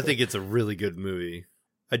 I think it's a really good movie.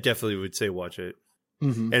 I definitely would say watch it.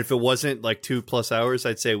 Mm-hmm. And if it wasn't like 2+ hours,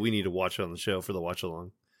 I'd say we need to watch it on the show for the watch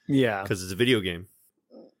along. Yeah. because it's a video game.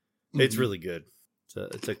 It's really good.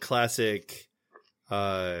 It's a classic,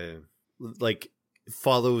 like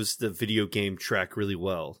follows the video game track really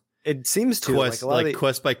well. It seems to Quest, like a lot of the,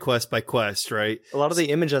 quest by quest by quest, right? a lot of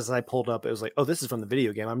the images I pulled up, it was like, oh, this is from the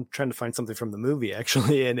video game. I'm trying to find something from the movie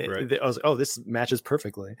actually, and Right. I was like, oh, this matches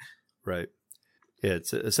perfectly. Right. Yeah,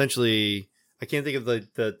 it's essentially, I can't think of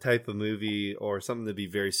the type of movie or something to be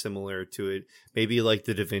very similar to it. Maybe like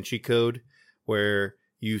the Da Vinci Code, where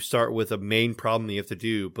you start with a main problem you have to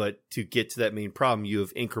do, but to get to that main problem, you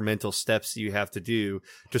have incremental steps that you have to do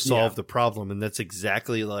to solve the problem. And that's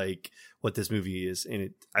exactly like what this movie is.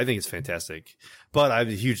 And I think it's fantastic. But I'm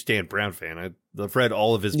a huge Dan Brown fan. I've read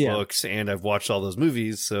all of his books and I've watched all those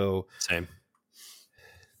movies. So Same.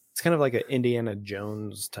 It's kind of like an Indiana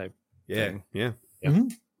Jones type thing. yeah.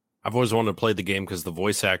 I've always wanted to play the game because the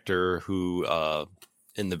voice actor who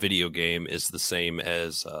in the video game is the same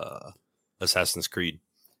as Assassin's Creed.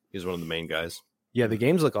 He's one of the main guys. Yeah, the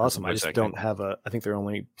games look awesome. I voice just acting. don't have I think they're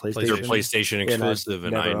only They're PlayStation. PlayStation And I've exclusive,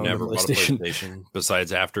 and I never owned a never bought a PlayStation. PlayStation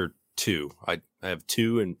besides after 2. I have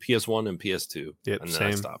 2 and PS1 and PS2. Yep, and then I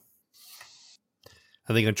same. stopped.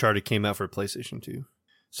 I think Uncharted came out for PlayStation 2.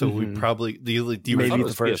 So we Mhm. probably, do you Maybe thought it the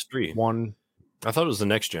was first PS3. one. I thought it was the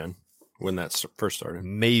next gen when that first started.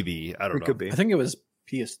 maybe, I don't It know. could be. I think it was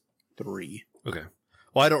PS3. Okay.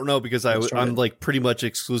 Well, I don't know because I'm Uncharted. like pretty much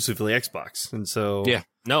exclusively Xbox. And so, Yeah,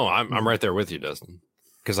 no, I'm right there with you, Dustin.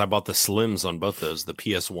 Because I bought the slims on both those, the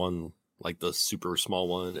PS1, like the super small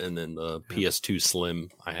one, and then the PS2 Slim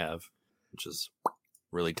I have, which is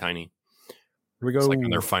really tiny. Here we go. It's like on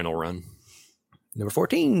their final run. Number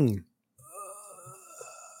 14.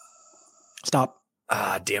 Stop.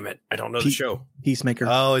 Ah, damn it! I don't know the show. Peacemaker.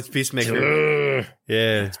 oh, it's Peacemaker.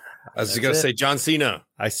 Yeah. I was That's going to it. say John Cena,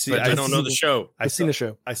 I see. but I don't know the show. I've seen the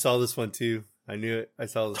show. I saw this one too. I knew it. I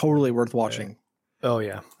saw this. Totally worth watching. Oh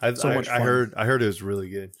yeah. So much I fun. heard it was really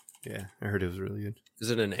good. Yeah, I heard it was really good. Is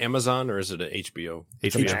it an Amazon or is it an HBO?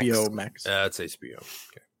 HBO. HBO Max. It's HBO.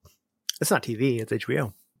 It's not TV. It's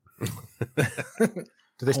HBO.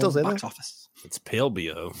 Do they still say Box that? office. It's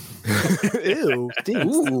Paleo. Ew,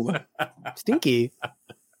 stinks. Ooh. Stinky.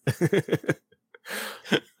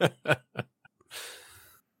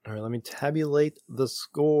 All right, let me tabulate the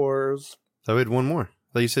scores. So we had one more.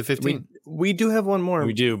 I thought you said 15. We do have one more.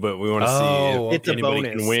 We do, but we want to Oh, see if it's a anybody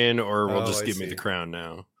bonus. can win, or we'll Oh, just I give me see. the crown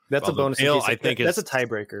now. That's a Although bonus. Pale, in case I think that's a it's-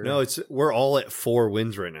 tiebreaker. No, we're all at 4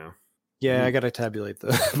 wins right now. Yeah, I got to tabulate the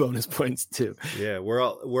bonus points too. Yeah, we're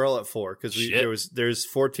all at 4 because Shit. there's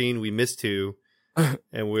 14. We missed 2,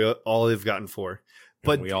 and we all have gotten 4.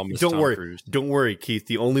 But we all missed don't Tom worry, Cruise. don't worry, Keith.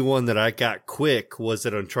 The only one that I got quick was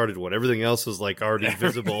that Uncharted one. Everything else was like already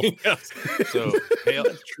visible. So Pale,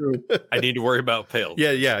 True. I need to worry about Pale.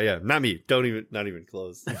 Yeah. Not me. Not even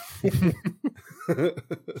close.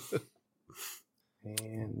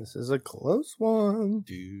 And this is a close one.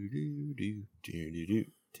 Do, do, do, do, do, do,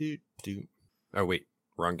 do, do. Oh wait,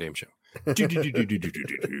 wrong game show. Do, do, do, do, do, do,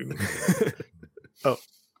 do, do.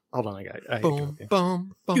 Hold on, I got. Boom,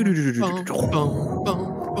 boom, boom, boom, boom,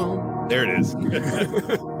 boom, boom. There it is.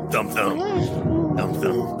 Thump, thump, thump,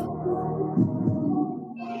 thump.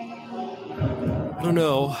 I don't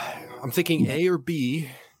know. I'm thinking A or B.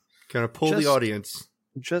 Kind of pull Just- the audience.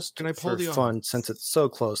 Just Can I pull for the fun, odds? since it's so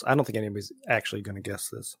close, I don't think anybody's actually going to guess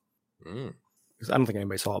this Mm. because I don't think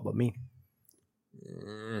anybody saw it but me.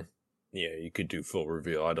 Mm. Yeah, you could do full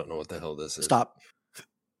reveal. I don't know what the hell this is. Stop.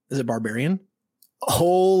 Is it Barbarian?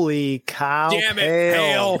 Holy cow! Damn it,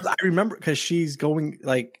 Pale. Pale. I remember because she's going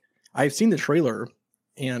like I've seen the trailer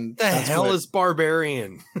and The hell is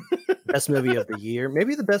Barbarian? Best movie of the year,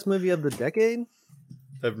 maybe the best movie of the decade.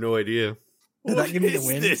 I have no idea. Did that give me the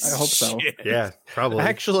What win? is I hope so. shit? Yeah, probably.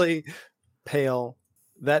 Actually, Pale,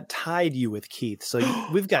 that tied you with Keith. So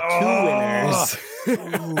we've got two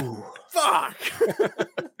winners. Ooh. Fuck.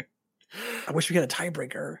 I wish we had a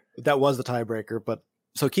tiebreaker. That was the tiebreaker, but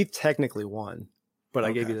so Keith technically won, but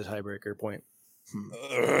I gave Okay. you the tiebreaker point.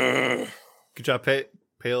 Ugh. Good job,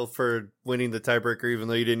 Pale, for winning the tiebreaker, even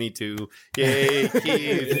though you didn't need to. Yay,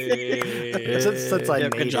 Keith! Since I Yeah,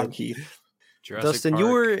 made good job, it. Keith. Jurassic Dustin, Park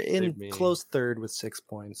you were saved in me. close third with 6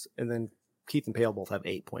 points, and then Keith and Pale both have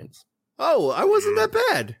 8 points. Oh, I wasn't that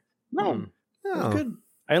bad. No, Hmm. Oh. good.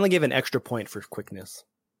 I only gave an extra point for quickness.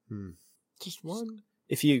 Just one.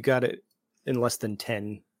 If you got it in less than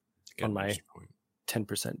 10, Got On an my- extra point.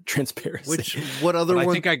 10% transparency. What other But I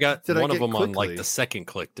one? think I got did I one of get them on quickly? like the second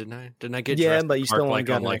click, didn't I? Didn't I get? yeah, Jurassic but you Park, still only like,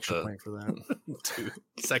 got on an like extra the point for that.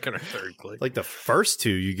 second or third click. Like the first 2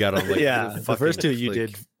 you got on like yeah, the fucking first 2 you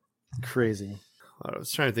click. did crazy. I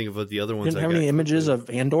was trying to think of what the other ones Didn't I have got any images quickly. of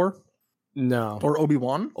Andor No. or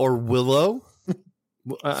Obi-Wan. or Willow.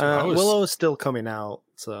 I was- Willow is still coming out,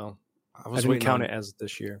 so I I was didn't waiting count on it as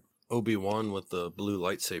this year. Obi-Wan with the blue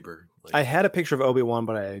lightsaber. Like, I had a picture of Obi-Wan,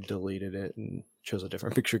 but I deleted it and chose a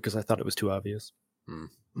different picture because I thought it was too obvious.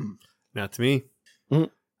 Not to me. Mhm.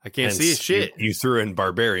 I can't hence see a shit. You threw in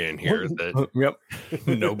Barbarian here that Yep.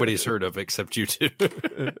 nobody's heard of except you two.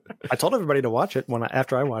 I told everybody to watch it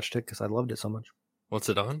after I watched it because I loved it so much. What's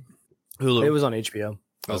it on? Hulu. It was on HBO.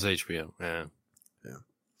 That was HBO. Yeah.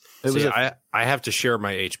 It was See, I have to share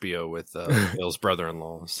my HBO with Bill's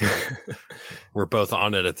brother-in-law. So we're both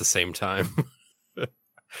on it at the same time.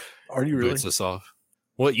 Are you really? Boots us off.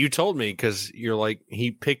 Well, you told me because you're like,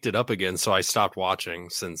 he picked it up again, so I stopped watching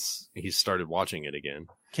since he started watching it again.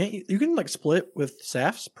 Can't you can like split with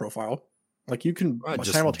Saf's profile? Like you can I just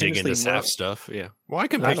dig simultaneously into run- SAF stuff. Yeah. Well, I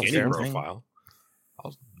can I pick don't any care. profile.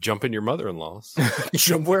 I'll jump in your mother-in-law's.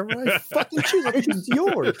 jump wherever I fucking choose. I choose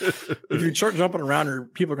yours. If you start jumping around, her,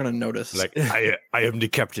 people are going to notice. Like, I am the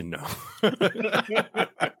captain now.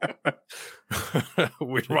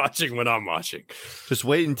 We're watching when I'm watching. Just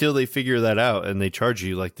wait until they figure that out and they charge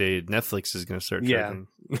you like Netflix is going to start Yeah. charging.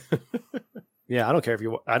 Yeah, I don't care if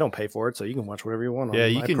you. I don't pay for it, so you can watch whatever you want. Yeah,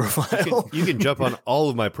 on you my can, profile. you can jump on all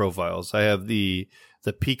of my profiles. I have the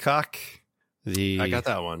Peacock. I got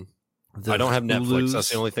that one. the I don't have Netflix. Hulus. That's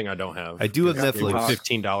the only thing I don't have. I do have got Netflix.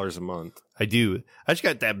 Peacock. $15 a month. I do. I just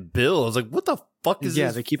got that bill. I was like, what the fuck is yeah,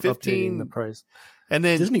 this? they keep 15? updating the price. And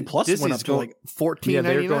then Disney Plus went Disney's up to going like $14.99. Yeah,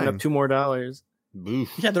 they're going up $2 more. Oof.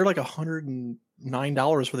 yeah, they're like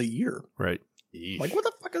 $109 for the year. Right. Yeesh. Like what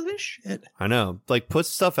the fuck is this shit? I know. Like, put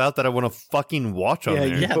stuff out that I want to fucking watch on Yeah,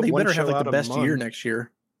 there. Yeah, put they one better have show like out the a best year month. next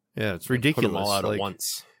year. Yeah, it's Put ridiculous. them all out like, at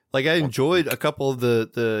once. Like, I enjoyed a couple of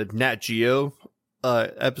the Nat Geo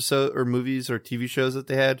episode or movies or TV shows that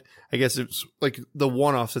they had. I guess it's like the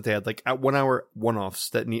one-offs that they had, like at 1 hour one-offs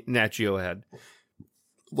that Nat Geo had.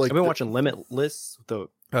 Like I've been watching Limitless, the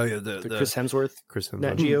Oh yeah, the Chris Hemsworth Chris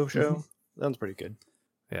Nat Hemsworth. Geo show. That one's pretty good.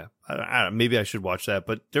 Yeah, I don't, maybe I should watch that.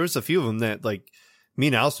 But there was a few of them that like me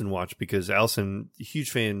and Allison watched because Allison, a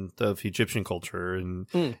huge fan of Egyptian culture and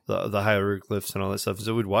the hieroglyphs and all that stuff.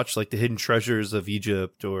 So we'd watch like the hidden treasures of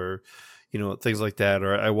Egypt or things like that.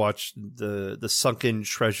 Or I watched the sunken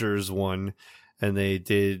treasures one, and they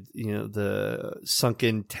did the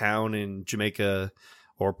sunken town in Jamaica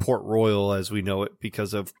or Port Royal as we know it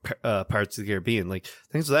because of Pirates of the Caribbean. Like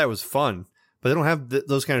things like that was fun, but they don't have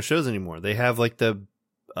those kind of shows anymore. They have like the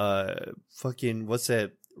fucking what's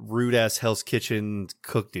that rude ass Hell's Kitchen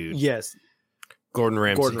cook dude? Yes, Gordon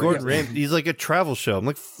Ramsay. Gordon Ramsay. He's like a travel show. I'm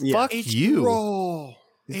like, fuck you.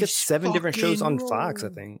 he's got 7 different shows on Fox, I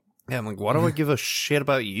think. Yeah, I'm like, why do I give a shit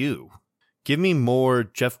about you? Give me more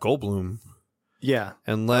Jeff Goldblum Yeah,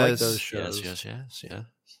 and I like less those shows. Yes.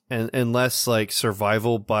 and less like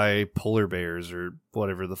survival by polar bears or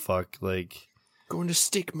whatever the fuck. Like, Going to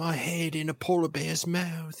stick my head in a polar bear's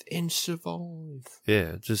mouth and survive.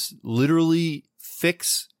 yeah, just literally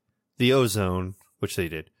fix the ozone, which they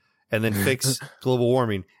did, and then fix global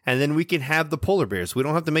warming, and then we can have the polar bears. We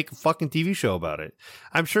don't have to make a fucking TV show about it.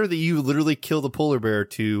 I'm sure that you literally kill the polar bear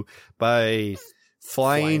by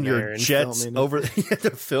flying Flying there your and jets filming. over to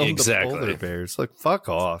film Exactly. the polar bears. Like, fuck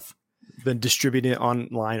off. Then distribute it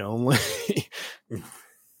online only.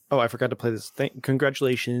 Oh, I forgot to play this thing.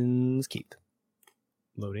 Congratulations, Keith.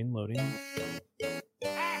 Loading. That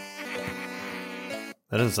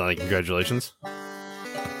doesn't sound like congratulations.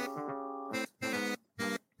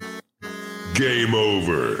 Game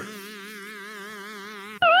over.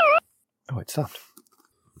 Oh, it stopped.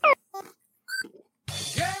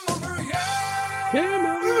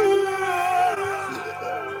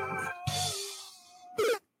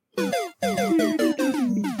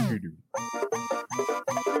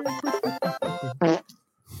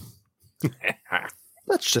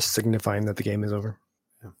 That's just signifying that the game is over.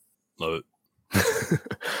 Love it.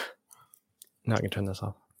 Now I can turn this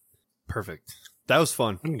off. Perfect. That was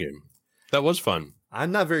fun. Fun game. That was fun.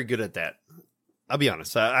 I'm not very good at that. I'll be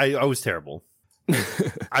honest. I was terrible.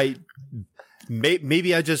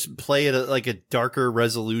 Maybe I just play at like a darker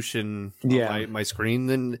resolution Yeah. on my screen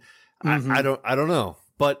than Mhm. I don't know.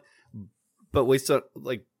 But wait, so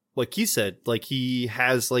like you said, like he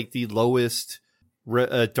has like the lowest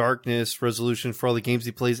darkness resolution for all the games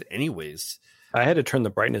he plays anyways. I had to turn the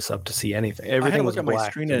brightness up to see anything. I had Everything to was look at black. my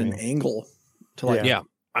screen to at an me. angle to like Yeah.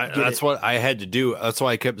 That's what I had to do. That's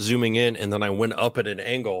why I kept zooming in, and then I went up at an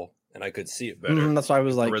angle, and I could see it better. That's why I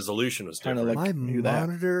was The like resolution was kinda different. like- My do that.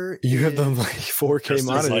 monitor. You have the is- like 4K Just as,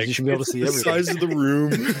 monitors. like, You should be able to see the everything. size of the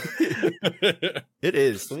room. It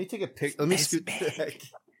is. Let me take a pic. Let me scoot back.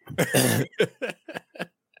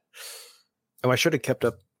 Oh, I should have kept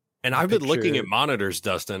up And I've been looking picture- at monitors,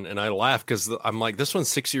 Dustin, and I laugh because I'm like, this one's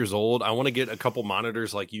 6 years old. I want to get a couple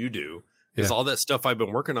monitors like you do. Because Yeah. all that stuff I've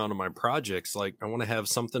been working on my projects, like I want to have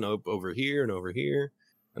something up over here and over here.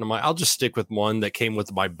 And I'm like, I'll just stick with one that came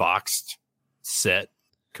with my boxed set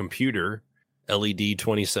computer, LED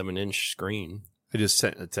 27-inch screen. I just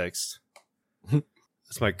sent a text.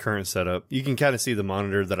 That's my current setup. You can kind of see the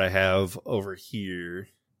monitor that I have over here,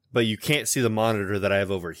 but you can't see the monitor that I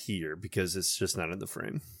have over here because it's just not in the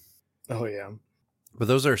frame. Oh yeah. But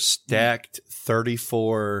those are stacked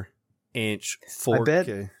 34-inch 4K.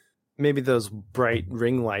 bet maybe those bright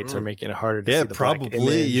ring lights are making it harder to Yeah, see the black probably.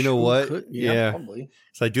 image. You know what? Yeah, probably.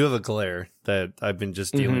 So I do have a glare that I've been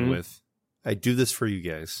just dealing with. I do this for you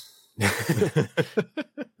guys.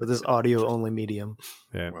 For this audio only medium.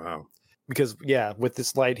 Yeah. Wow. Because with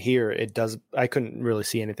this light here, I couldn't really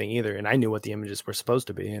see anything either, and I knew what the images were supposed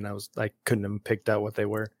to be, and I couldn't have picked out what they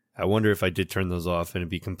were. I wonder if I did turn those off and it'd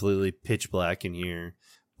be completely pitch black in here,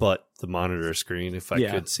 but the monitor screen, if I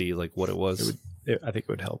Yeah. could see like what it was. I think it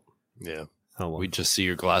would help. Yeah. Oh, well. We just see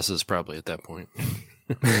your glasses probably at that point.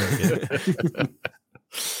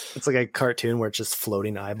 It's like a cartoon where it's just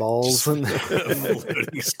floating eyeballs.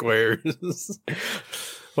 Floating squares.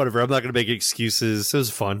 Whatever. I'm not going to make excuses. It was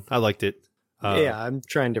fun. I liked it. Yeah, I'm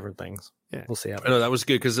trying different things. Yeah. We'll see how. I know that was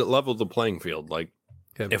good because it leveled the playing field. Like,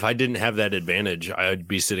 Okay. if I didn't have that advantage, I'd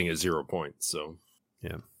be sitting at 0 points. So,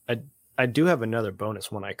 I do have another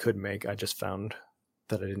bonus one I could make. I just found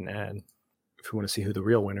that I didn't add. If you want to see who the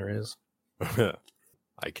real winner is,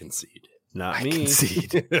 I concede. Not I me.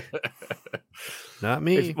 concede. Not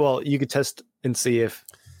me. Well, you could test and see if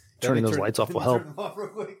turning those lights off will help.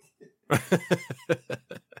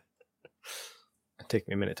 It'd take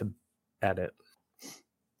me a minute to add it.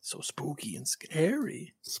 So spooky and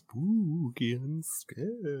scary. Spooky and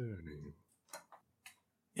scary.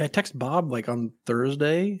 Yeah, I texted Bob like on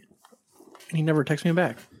Thursday, and he never texted me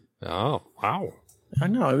back. Oh, wow. I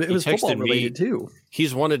know it He was football texted me- related too.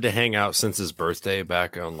 He's wanted to hang out since his birthday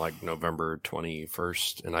back on like November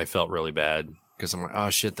 21st. And I felt really bad because I'm like, oh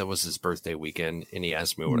shit, that was his birthday weekend. And he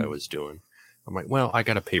asked me what I was doing. I'm like, well, I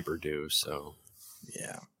got a paper due. So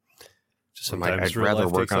Yeah, Just I'm like, sometimes I'd real rather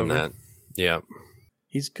life work takes on over. that. Yeah.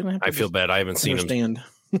 he's gonna have to I feel just bad. I haven't seen him understand.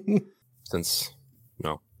 since,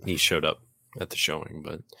 he showed up at the showing,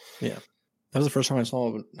 but That was the first time I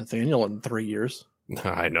saw Nathaniel in 3 years.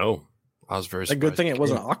 I know. I was very A surprised. good thing it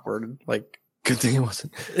wasn't awkward. Like Good thing it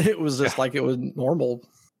wasn't. it was just like it was normal.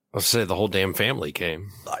 I'll say the whole damn family came.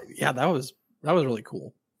 Yeah, that was really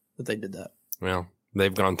cool that they did that. Well,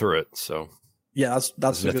 they've gone through it. So Yeah,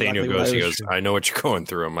 that's as Nathaniel exactly what goes, I he was- goes, I know what you're going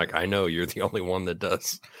through. I'm like, I know you're the only one that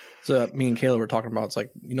does. So me and Kayla were talking about. It's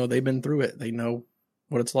like they've been through it. They know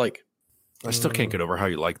what it's like. I still can't get over how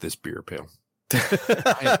you like this beer, Pale.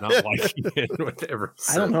 I am not liking it with every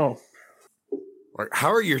I don't know. Like,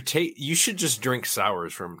 how are your you should just drink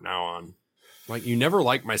sours from now on. Like, you never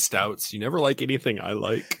like my stouts. You never like anything I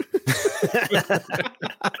like.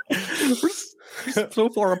 We're so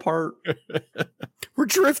far apart. We're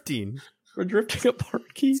drifting. We're drifting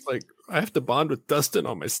apart, Keith. It's like, I have to bond with Dustin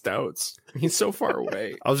on my stouts. He's so far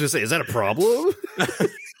away. I was going to say, is that a problem?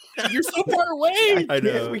 You're so far away. I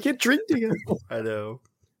know. We can't drink together. I know.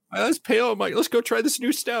 I was pale. I'm like, let's go try this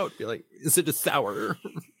new stout. Be like, is it a sour?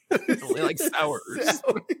 I only like sours.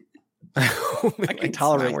 I can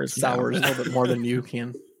tolerate sours a little bit more than you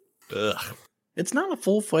can. Ugh. It's not a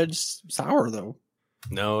full-fledged sour though.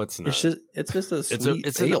 No, it's not. It's just a It's sweet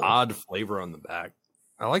it's an ale. odd flavor on the back.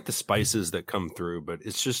 I like the spices that come through, but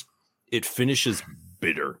it's just it finishes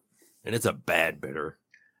bitter, and it's a bad bitter.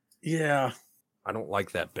 Yeah, I don't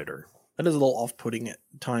like that bitter. that is a little off-putting at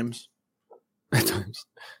times. At times.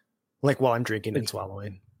 Like while I'm drinking and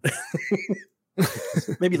swallowing.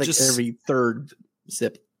 Maybe like Just- every third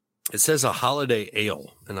sip. It says a holiday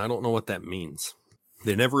ale, and I don't know what that means.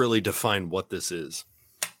 They never really define what this is.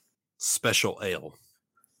 Special ale.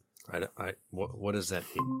 What does that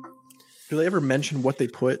mean? Do they ever mention what they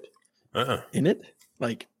put in it?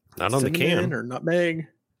 Like Not on the cinnamon can. or nutmeg,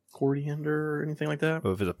 coriander, or anything like that?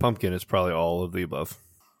 Well, if it's a pumpkin, it's probably all of the above.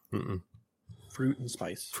 Mm-mm. Fruit and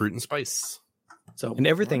spice. Fruit and spice. So And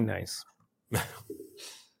everything nice.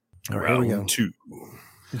 All right, here we go. Round 2.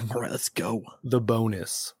 All right, let's go. The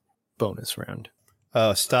bonus round.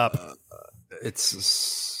 Stop.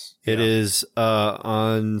 It's It is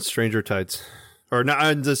on Stranger Tides. Or not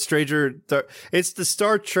on the it's the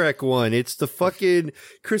Star Trek one. It's the fucking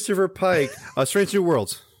Christopher Pike, Stranger New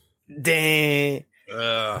Worlds. Dang.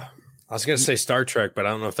 I was gonna say Star Trek, but I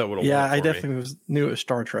don't know if that would have. Yeah, worked I for me. definitely knew it was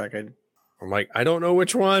Star Trek, I'm like, I don't know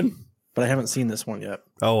which one. but I haven't seen this one yet.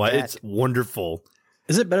 Oh, it's wonderful.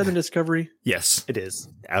 Is it better than Discovery? Yes, It is.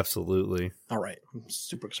 absolutely. All right. I'm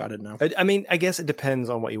super excited now. I mean, I guess it depends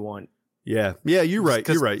on what you want. Yeah, you're right.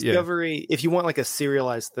 'Cause You're right. Yeah, Discovery, if you want like a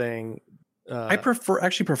serialized thing, I prefer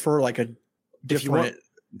like a if you want- different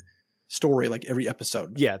story like every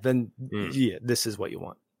episode. yeah, then yeah, this is what you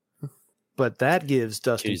want. But that gives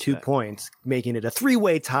Dustin Choose 2 that. points, making it a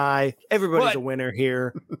 3-way tie. Everybody's What? a winner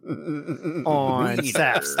here on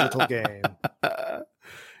Sap's little game.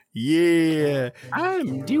 yeah.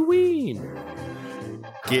 I'm Deween.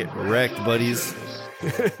 Get wrecked, buddies.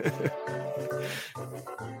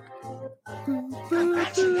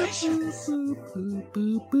 Congratulations.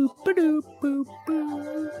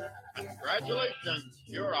 Congratulations,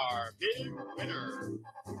 you're our big winner.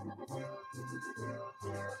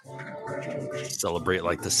 Celebrate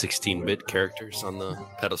like the 16-bit characters on the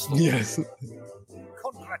pedestal. Yes.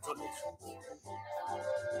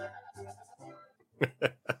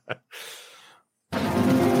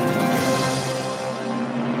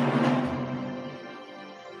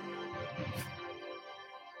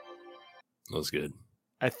 That was good.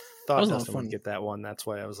 I That thought was a lot of Dustin fun. would get that one. That's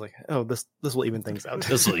why I was like, oh, this will even things out.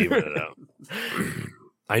 This will even it out.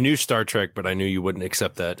 I knew Star Trek, but I knew you wouldn't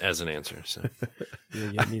accept that as an answer. So,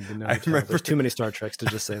 You need to know. I remember- There's too many Star Treks to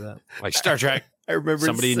just say that. like Star Trek, I remember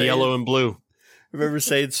somebody in saying- yellow and blue. I remember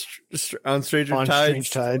saying on Stranger On Tides.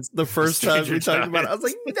 Strange Tides. The first time we Stranger talked about it, I was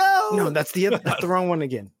like, no. No, that's the wrong one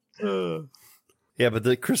again. Yeah, but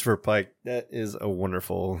the Christopher Pike, that is a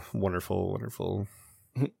wonderful, wonderful, wonderful.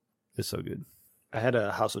 It's so good. I had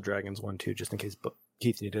a House of Dragons one too, just in case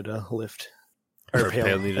Keith needed a lift. Or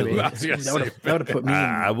Pale needed a lift. I was gonna say, That would have put me in.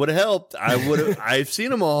 I would have helped. I would have. I've seen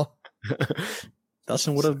them all.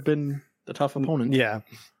 Dustin would have been the tough opponent. Yeah.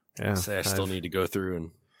 Yeah, say I still need to go through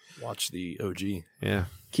and watch the OG. Yeah,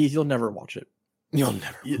 Keith, you'll never watch it. You'll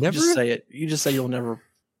never. You Never? just say it. You just say you'll never.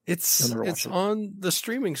 It's You'll never it's watch it. on the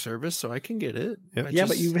streaming service, so I can get it. Yep. I Yeah,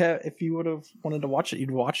 but just- if you would have wanted to watch it, you'd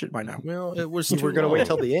watch it by now. well, it was. You too were going to wait long.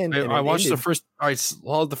 till the end. and I it watched the ended. first. I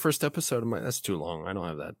saw the first episode. I'm like, that's too long. I don't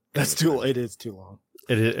have that. That's kind of too. time. It is too long.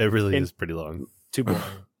 it really And- is pretty long. Too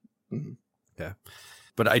boring.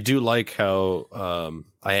 But I do like how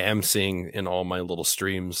I am seeing in all my little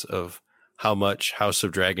streams of how much House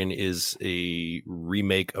of Dragon is a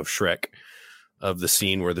remake of Shrek, of the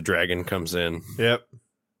scene where the dragon comes in. Yep.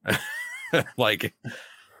 like,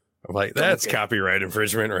 I'm like, that's copyright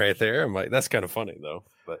infringement right there. I'm like, that's kind of funny though.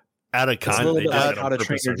 But Out of It's a little con- bit did like it on How to Train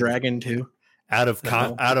purpose, Your I think. Dragon too. out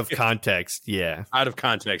of context. Yeah. out of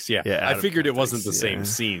context, yeah. Yeah, out I of figured it wasn't the context, same yeah.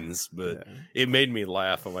 scenes, but Yeah. it made me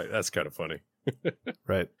laugh. I'm like, that's kind of funny.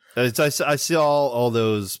 Right. I saw all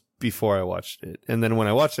those before I watched it, and then when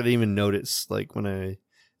I watched it, I didn't even notice. Like when I,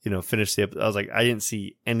 finished the episode, I was like, I didn't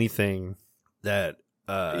see anything that.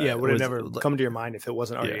 Yeah, it would have was- never come to your mind if it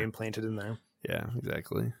wasn't already Yeah. implanted in there. Yeah,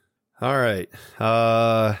 exactly. All right.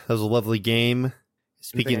 That was a lovely game.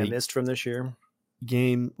 Speaking Anything I of missed from this year,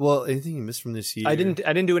 game, well, anything you missed from this year? I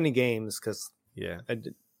didn't do any games because Yeah.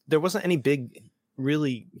 there wasn't any big,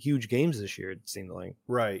 really huge games this year. It seemed like.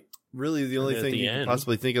 Right. Really, the only At thing the you can end.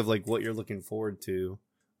 possibly think of, like what you're looking forward to,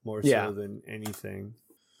 more Yeah. so than anything.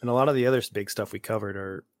 And a lot of the other big stuff we covered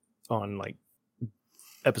are on like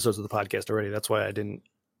episodes of the podcast already. That's why I didn't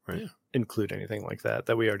Right. include anything like that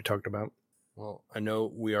we already talked about. Well, I know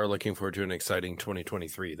we are looking forward to an exciting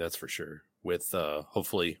 2023, that's for sure. With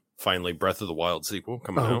hopefully finally Breath of the Wild sequel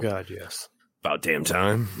coming Oh out. God, yes. About damn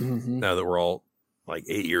time. Mm-hmm. Now that we're all like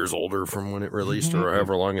 8 years older from when it released, or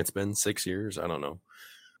however long it's been, 6 years. I don't know.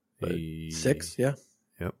 But 6, yeah.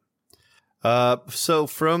 So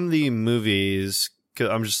from the movies, 'cause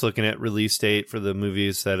I'm just looking at release date for the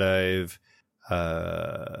movies that I've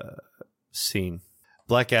seen.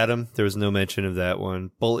 Black Adam, there was no mention of that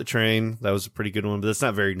one. Bullet Train, that was a pretty good one, but that's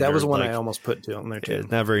not very. That was one I nerd-like. almost put on there too.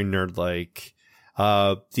 Not very nerd like.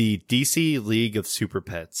 The DC League of Super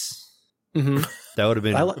Pets. Mm-hmm. That would have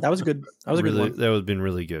been. That was good. That was a good really, one. That would have been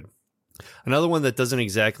really good. Another one that doesn't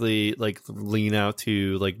exactly like lean out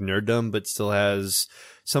to like nerddom, but still has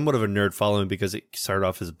somewhat of a nerd following because it started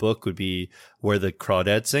off as a book would be Where the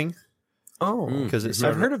Crawdads Sing. Oh, Because it's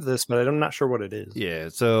I've heard of this, but I'm not sure what it is. Yeah,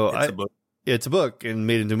 so it's a book. it's a book and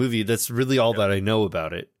made into a movie. That's really all that I know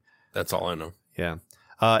about it. That's all I know. Yeah.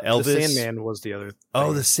 Elvis. The Sandman was the other. Oh,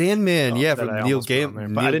 thing the Sandman. Yeah, that from I Neil almost put on Gaiman. there,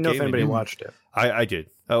 but I didn't know if anybody watched it. I did.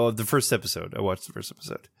 Oh, the first episode. I watched the first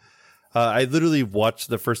episode. I literally watched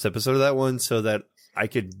the first episode of that one so that I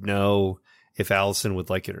could know if Allison would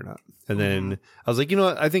like it or not. And then I was like, you know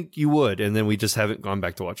what? I think you would. And then we just haven't gone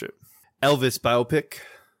back to watch it. Elvis biopic.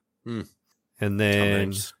 Hmm. And then,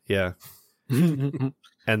 nice. yeah. And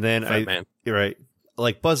then Fat man. you're right.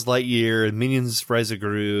 Like Buzz Lightyear, Minions Rise of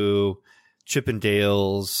Gru,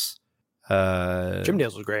 Chippendales.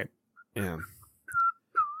 Chippendales was great. Yeah.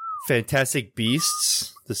 Fantastic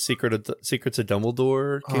Beasts, The Secrets of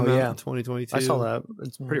Dumbledore came out in 2022. I saw that.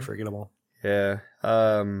 It's pretty forgettable. Yeah.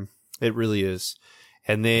 It really is.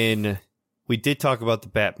 And then we did talk about the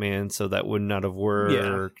Batman, so that would not have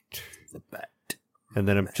worked. The Bat. And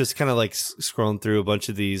then I'm just kind of like scrolling through a bunch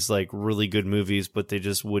of these like really good movies, but they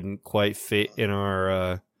just wouldn't quite fit in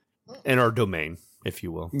our domain, if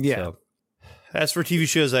you will. Yeah. So, as for TV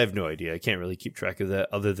shows, I have no idea. I can't really keep track of that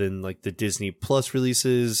other than like the Disney Plus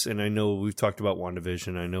releases. And I know we've talked about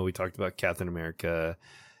WandaVision. I know we talked about Captain America.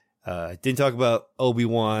 Didn't talk about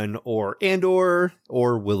Obi-Wan or Andor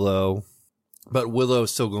or Willow, but Willow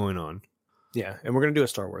is still going on. Yeah, and we're going to do a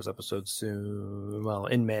Star Wars episode soon. Well,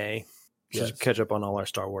 in May. Just catch up on all our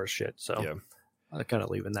Star Wars shit. So Yeah. I'm kind of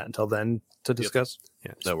leaving that until then to discuss.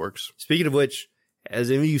 Yeah. That works. Speaking of which, has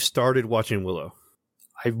any of you started watching Willow?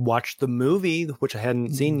 I watched the movie, which I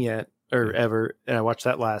hadn't seen yet or ever, and I watched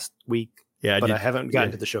that last week, Yeah, but I haven't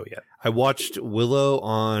gotten to the show yet. I watched Willow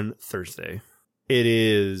on Thursday. It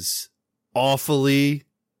is awfully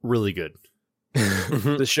really good.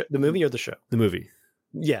 The movie or the show? The movie.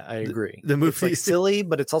 Yeah, I agree. The movie it's like silly,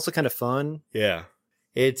 but it's also kind of fun. Yeah.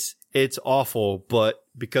 It's awful, but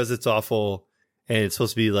because it's awful and it's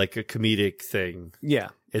supposed to be like a comedic thing, Yeah,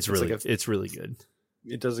 it's really good.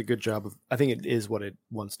 it does a good job of. I think it is what it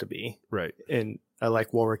wants to be, Right. and I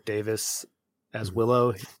like Warwick Davis as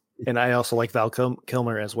Willow, and I also like Val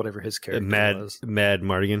Kilmer as whatever his character was. Mad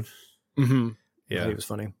Mardigan. Mm-hmm. Yeah. He was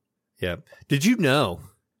funny. Yeah. Did you know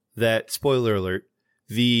that, spoiler alert,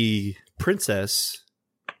 the princess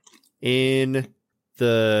in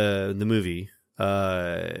the movie,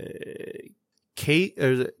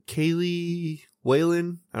 Kaylee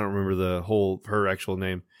Whalen, I don't remember her actual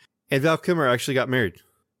name, and Val Kilmer actually got married,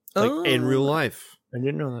 in real life. I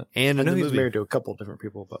didn't know that. And I in know the he's movie. married to a couple of different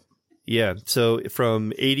people, but Yeah. So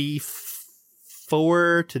from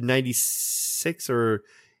 84 to 96 or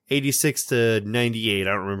 86 to 98, I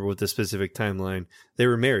don't remember what the specific timeline, they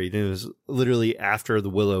were married. And it was literally after the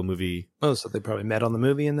Willow movie. so they probably met on the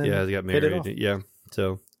movie and then Yeah, they got hit it off. married. Yeah.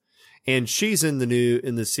 So, and she's in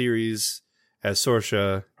the series as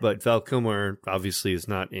Sorsha, but Val Kilmer obviously is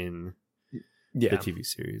not in the TV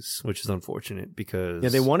series, which is unfortunate because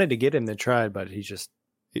they wanted to get him. They tried, but he just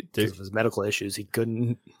there- because of his medical issues, he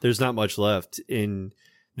couldn't. there's not much left. In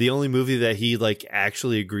the only movie that he like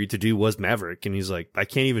actually agreed to do was Maverick, and he's like, I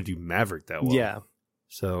can't even do Maverick that well. Yeah,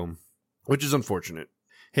 So, which is unfortunate.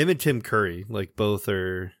 Him and Tim Curry, like both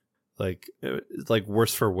are like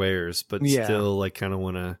worse for wears, but Yeah. still like kind of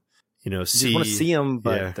want to, see. you want to see them,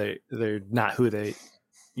 but Yeah. they're not who they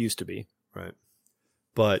used to be. Right.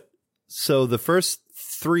 But so the first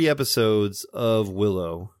 3 episodes of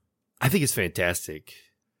Willow, I think it's fantastic.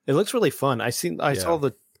 It looks really fun. I saw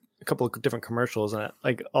a couple of different commercials and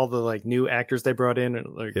like all the like new actors they brought in, and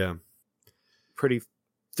like Yeah.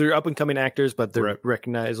 they're up and coming actors, but they're Right.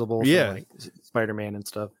 recognizable. Yeah. From, like Spider-Man and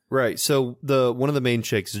stuff. Right. So one of the main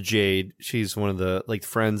chicks, Jade, she's one of the like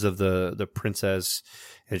friends of the princess,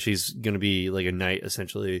 and she's going to be like a knight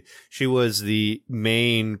essentially. She was the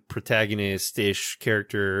main protagonist-ish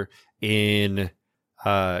character in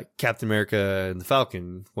Captain America and the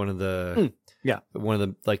Falcon, one of the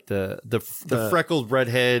like the freckled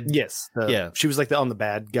redhead. Yes, Yeah. She was like on the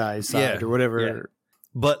bad guy side Yeah. or whatever. Yeah.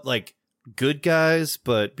 But like good guys,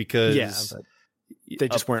 but because but they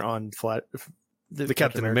just weren't on flat. the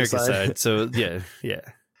Captain America side. So yeah.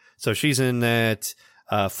 So she's in that.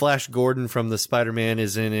 Flash Gordon from the Spider-Man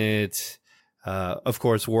is in it. Of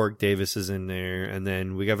course, Warwick Davis is in there, and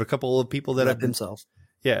then we have a couple of people that have been himself.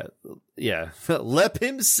 Yeah. Lep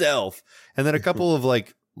himself, and then a couple of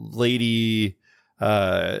like lady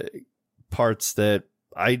parts that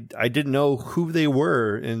I didn't know who they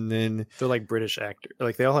were, and then They're like British actors.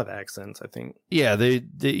 Like they all have accents, I think. yeah, they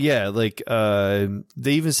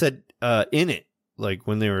even said in it, like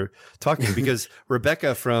when they were talking, because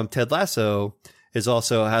Rebecca from Ted Lasso has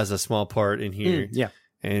a small part in here. Yeah.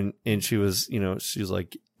 And she was, she was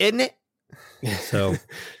like, in it.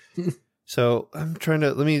 So I'm trying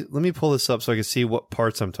to let me pull this up so I can see what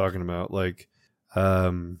parts I'm talking about. Like,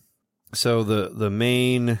 so the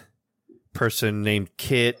main person named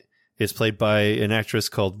Kit is played by an actress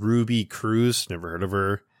called Ruby Cruz. Never heard of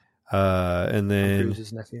her. And then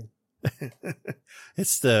Cruz's nephew.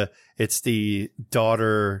 it's the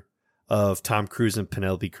daughter of Tom Cruise and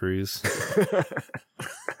Penelope Cruz.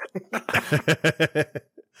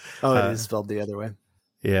 Oh, it is spelled the other way.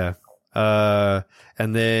 Yeah.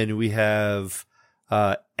 And then we have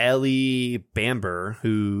Ellie Bamber,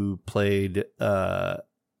 who played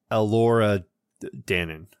Elora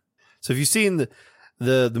Danan. So if you've seen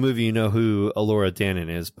the movie, you know who Elora Danan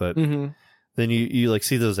is, but then you like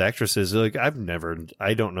see those actresses. You're like, I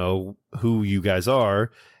don't know who you guys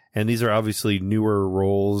are. And these are obviously newer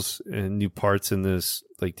roles and new parts in this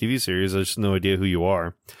like TV series. I just no idea who you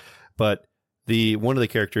are. But one of the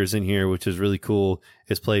characters in here, which is really cool,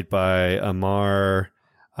 is played by Amar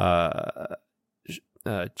Chadha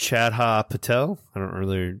Patel. I don't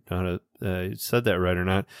really know how to said that right or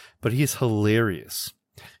not, but he's hilarious.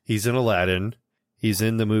 He's in Aladdin. He's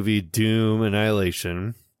in the movie Doom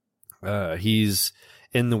Annihilation. He's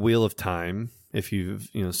in The Wheel of Time, if you've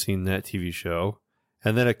seen that TV show.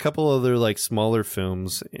 And then a couple other like smaller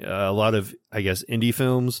films, a lot of, I guess, indie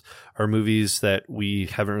films or movies that we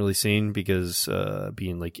haven't really seen because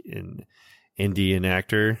being like an Indian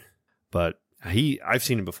actor. But I've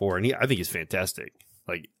seen him before, and I think he's fantastic.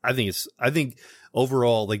 Like I think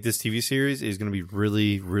overall, like this TV series is going to be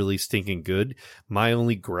really, really stinking good. My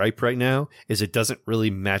only gripe right now is it doesn't really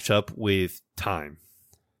match up with time.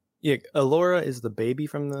 Yeah, Elora is the baby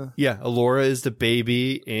from the... Yeah, Elora is the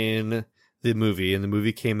baby in the movie, and the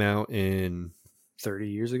movie came out in 30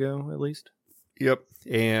 years ago, at least. Yep.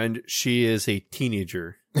 And she is a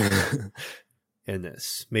teenager in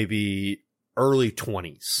this, maybe early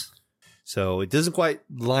 20s. So it doesn't quite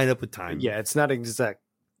line up with time. Yeah, it's not exact.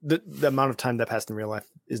 The amount of time that passed in real life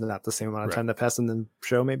is not the same amount of time that passed in the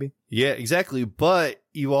show, maybe. Yeah, exactly. But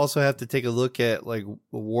you also have to take a look at like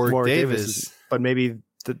Warwick Davis. But maybe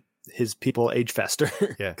his people age faster.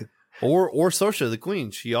 Yeah. Or Saoirse, the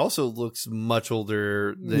queen. She also looks much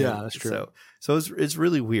older than... Yeah, that's true. So it's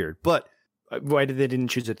really weird. But why did they didn't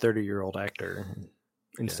choose a 30-year-old actor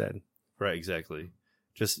instead? Yeah. Right, exactly.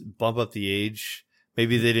 Just bump up the age.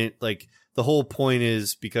 Maybe they didn't like... The whole point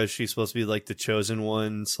is because she's supposed to be like the chosen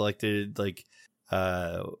one, selected like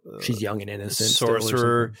she's young and innocent,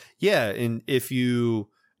 sorcerer. Yeah, and if you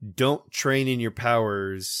don't train in your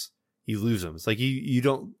powers, you lose them. It's like you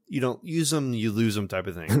don't use them, you lose them type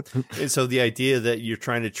of thing. And so the idea that you're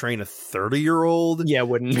trying to train a 30-year-old,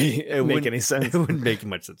 wouldn't make any sense. It wouldn't make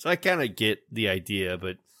much sense. So I kind of get the idea,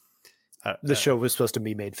 but the show was supposed to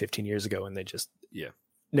be made 15 years ago, and they just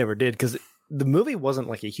never did because the movie wasn't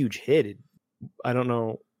like a huge hit. I don't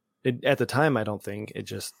know. At the time, I don't think. It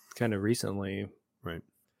just kind of recently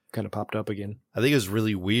kind of popped up again. I think it was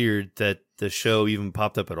really weird that the show even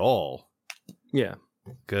popped up at all. Yeah.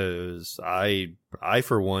 Because I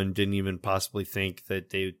for one, didn't even possibly think that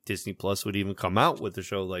Disney Plus would even come out with a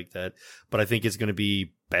show like that. But I think it's going to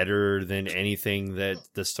be better than anything that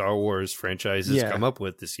the Star Wars franchise has come up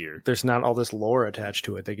with this year. There's not all this lore attached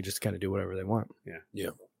to it. They could just kind of do whatever they want. Yeah.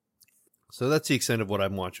 So that's the extent of what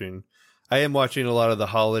I'm watching. I am watching a lot of the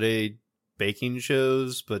holiday baking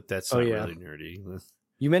shows, but that's not really nerdy.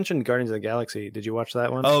 You mentioned Guardians of the Galaxy. Did you watch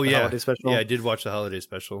that one? Oh, the holiday special? Yeah, I did watch the holiday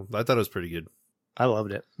special. I thought it was pretty good. I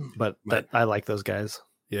loved it, but I like those guys.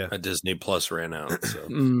 Yeah. A Disney Plus ran out. So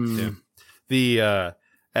yeah.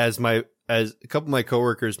 As a couple of my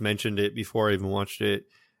coworkers mentioned it before I even watched it,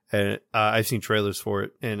 and I've seen trailers for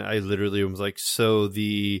it, and I literally was like, so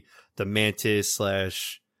the Mantis /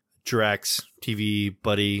 Drax TV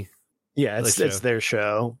buddy. Yeah, it's their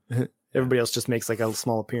show. Everybody else just makes like a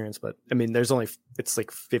small appearance, but I mean, it's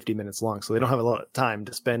like 50 minutes long, so they don't have a lot of time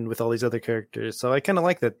to spend with all these other characters. So I kind of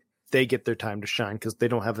like that they get their time to shine because they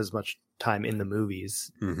don't have as much time in the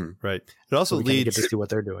movies. Mm-hmm. Right. It also leads get to see what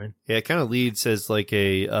they're doing. Yeah, it kind of leads as like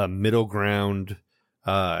a middle ground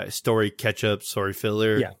story catch-up, story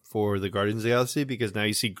filler for the Guardians of the Galaxy, because now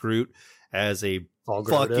you see Groot as a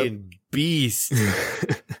fucking beast.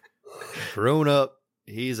 Grown up.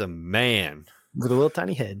 He's a man. With a little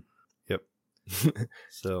tiny head. Yep.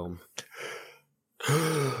 So.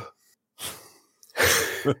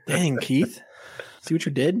 Dang, Keith. See what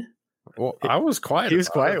you did? Well, I was quiet. He was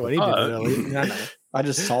quiet when he did it. I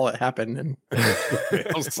just saw it happen. And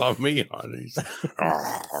It saw me on these.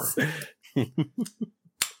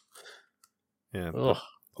 Yeah. Ugh.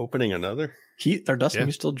 Opening another? Keith or Dustin,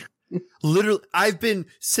 you still Literally, I've been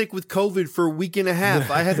sick with COVID for a week and a half.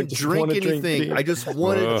 I haven't drank anything. I just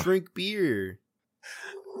wanted to drink beer.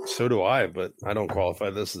 So do I, but I don't qualify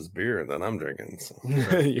this as beer that I'm drinking.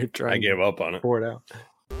 So. You're trying. I gave up on it. Pour it out.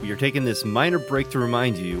 We are taking this minor break to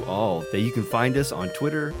remind you all that you can find us on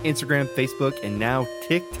Twitter, Instagram, Facebook, and now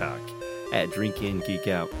TikTok at Drink In Geek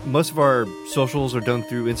Out. Most of our socials are done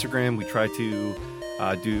through Instagram. We try to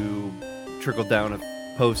do trickle down a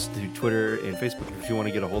post to Twitter and Facebook. If you want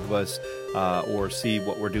to get a hold of us or see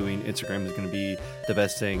what we're doing, Instagram is going to be the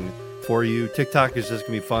best thing for you. TikTok is just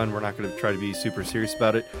going to be fun. We're not going to try to be super serious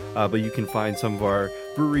about it, but you can find some of our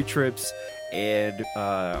brewery trips and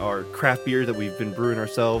our craft beer that we've been brewing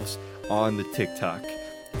ourselves on the TikTok.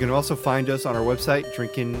 You can also find us on our website,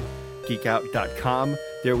 drinkinggeekout.com.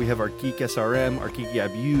 There we have our Geek SRM, our Geeky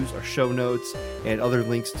IBUs, our show notes, and other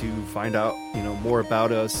links to find out, more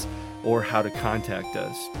about us or how to contact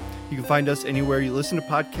us. You can find us anywhere you listen to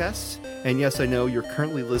podcasts. And yes, I know you're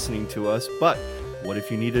currently listening to us, but what if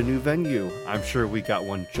you need a new venue? I'm sure we got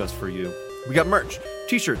one just for you. We got merch,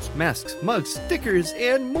 t-shirts, masks, mugs, stickers,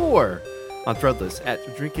 and more on Threadless at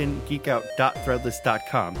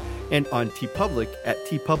drinkinggeekout.threadless.com and on TeePublic at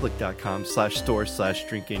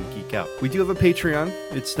teepublic.com/store/drinkinggeekout. We do have a Patreon.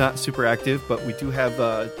 It's not super active, but we do have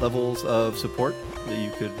levels of support that you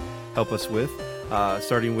could help us with,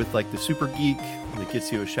 starting with like the Super Geek that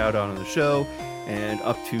gets you a shout out on the show, and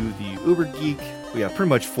up to the Uber Geek. Pretty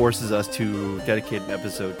much forces us to dedicate an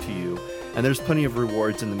episode to you. And there's plenty of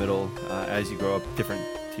rewards in the middle as you grow up different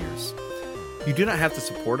tiers. You do not have to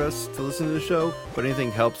support us to listen to the show, but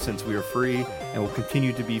anything helps since we are free and will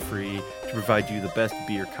continue to be free to provide you the best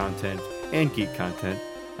beer content and geek content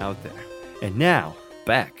out there. And now,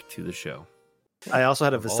 back to the show. I also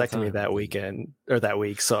had a Of all vasectomy time. that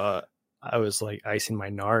week, so I was like icing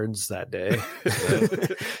my nards that day.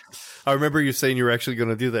 I remember you saying you were actually going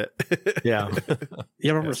to do that. Yeah.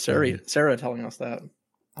 Yeah, I remember That's Sarah telling us that.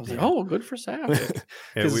 I was like, oh, good for Sarah. Yeah,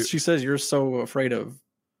 Because she says you're so afraid of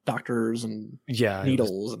doctors and Yeah.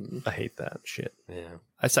 needles. And I hate that shit. Yeah.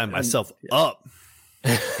 I signed myself up.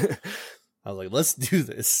 I was like, let's do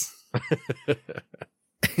this.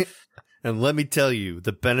 And let me tell you,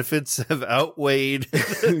 the benefits have outweighed.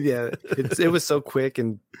 Yeah. It was so quick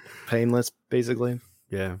and painless, basically.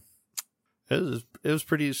 Yeah. It was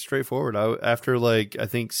pretty straightforward. After I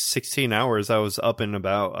think 16 hours, I was up and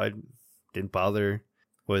about. I didn't bother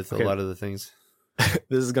with Okay. a lot of the things.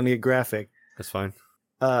 This is going to get graphic. That's fine.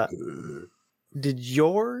 Did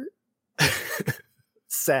your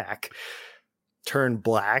sack turn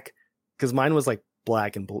black? Because mine was like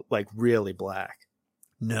black and like really black.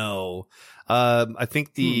 No. I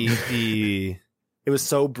think the It was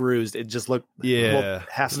so bruised. It just looked, Yeah. well,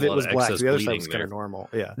 half There's of a it lot was of black. excess The other side bleeding was kind there. of normal.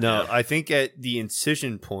 Yeah. no, Yeah. I think at the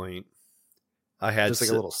incision point, I had Just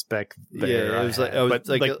like a little speck Yeah, there. it was like- it was But,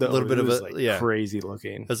 like a the little bit of ooze, a- like, yeah. crazy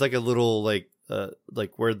looking. It was like a little like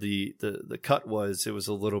where the cut was. It was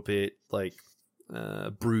a little bit like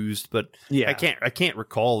bruised, but Yeah. I can't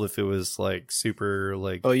recall if it was like super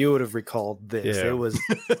like. Oh, you would have recalled this. Yeah. It was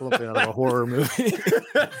something out of a horror movie.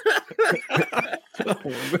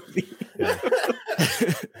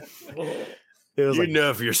 It was like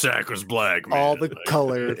if your sack was black, man. all the Like,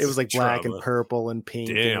 color. It it's was like black trauma. and purple and pink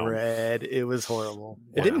Damn. and red. It was horrible.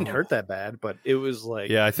 It didn't Wow. hurt that bad, but it was like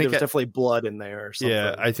Yeah, I think there was I- definitely blood in there or something.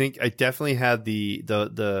 Yeah, I think I definitely had the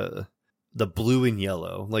blue and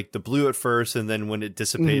yellow, like the blue at first, and then when it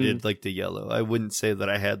dissipated, like the yellow. I wouldn't say that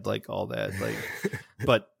I had like all that, like,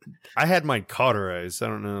 but I had mine cauterized. I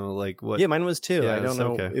don't know, like what. Yeah, mine was too. Yeah, I don't it's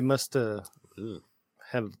know. okay. It must Ugh.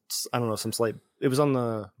 have I don't know, some slight. It was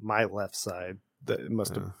on my left side. That it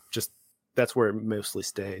must have just that's where it mostly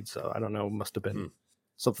stayed. So I don't know. It must have been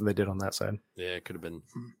something they did on that side. Yeah, it could have been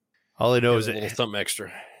all I know a is little it something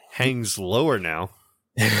extra. hangs lower now.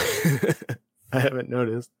 I haven't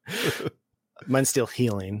noticed. Mine's still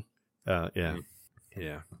healing. Yeah, Mm.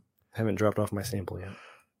 yeah. Haven't dropped off my sample yet.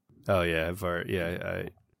 Oh yeah, I've already, yeah.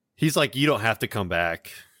 He's like, you don't have to come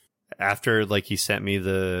back. After like he sent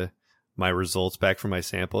me my results back from my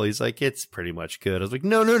sample, he's like, it's pretty much good. I was like,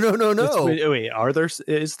 no. Wait,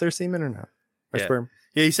 is there semen or not? Or Yeah. sperm?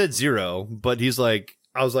 Yeah, he said 0, but he's like,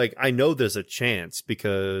 I was like, I know there's a chance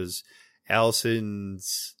because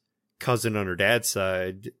Allison's cousin on her dad's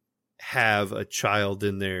side have a child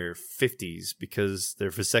in their 50s because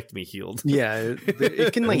their vasectomy healed. Yeah,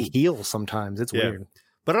 it can like heal sometimes. It's Yeah. weird.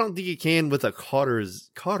 But I don't think you can with a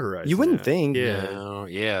cauterize. You wouldn't that. think. Yeah. No,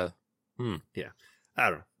 yeah. I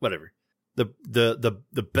don't know. Whatever.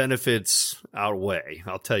 The benefits outweigh.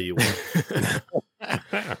 I'll tell you what.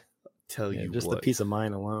 Tell Yeah, you just what. the peace of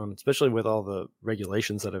mind alone, especially with all the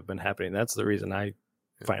regulations that have been happening. That's the reason I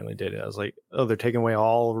finally did it. I was like, oh, they're taking away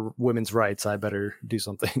all women's rights. I better do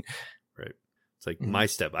something. Right. It's like Mhm. my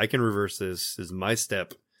step. I can reverse this. This is my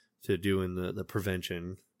step to doing the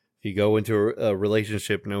prevention. If you go into a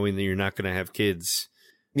relationship knowing that you're not going to have kids,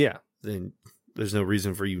 Yeah. then there's no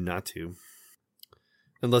reason for you not to.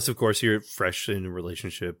 Unless, of course, you're fresh in a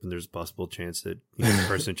relationship and there's a possible chance that the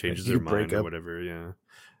person changes You their break mind or up. whatever. Yeah.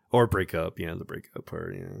 Or break up. Yeah, the breakup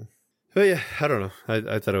part. Yeah. But yeah, I don't know.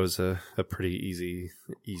 I thought it was a pretty easy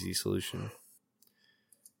solution.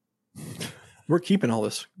 We're keeping all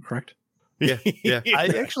this, correct? Yeah. Yeah. I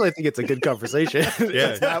actually think it's a good conversation.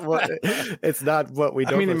 Yeah. It's not what we I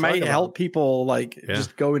don't. mean, it might help people like Yeah.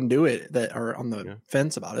 just go and do it that are on the Yeah.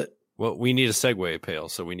 fence about it. Well, we need a segue, Pale,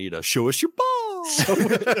 so we need a show us your balls.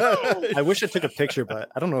 I wish I took a picture, but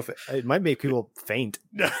I don't know if it might make people faint.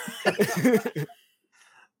 I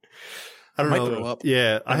don't Might know. throw up.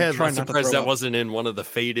 Yeah, I had. trying I'm not to surprised throw that up. wasn't in one of the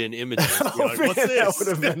fade-in images. You're like, man, what's this? that would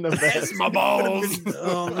have been the best. That's my balls.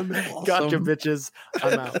 Gotcha, bitches.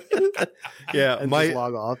 I'm out. Yeah, And my just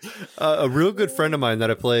log off. a real good friend of mine that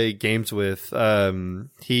I play games with.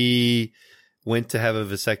 He went to have a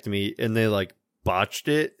vasectomy, and they like botched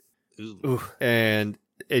it, Ooh. and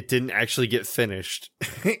it didn't actually get finished.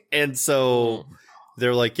 And so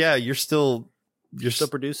they're like, "Yeah, you're still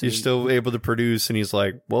producing. You're still able to produce." And he's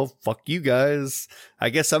like, "Well, fuck you guys. I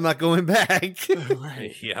guess I'm not going back."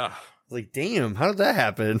 Yeah. Like, damn, how did that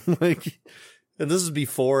happen? Like, and this is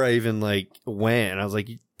before I even like went. I was like,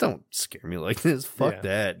 don't scare me like this. Fuck Yeah.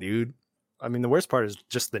 that, dude. I mean, the worst part is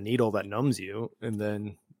just the needle that numbs you, and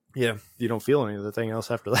then Yeah. you don't feel anything else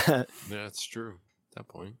after that. Yeah, that's true. At that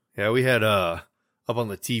point. Yeah, we had up on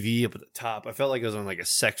the TV up at the top. I felt like I was on like a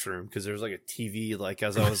sex room because there was like a TV like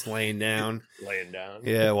as I was laying down. Laying down.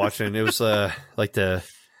 Yeah, watching. It was like the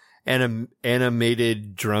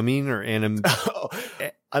animated drumming or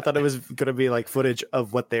I thought it was going to be like footage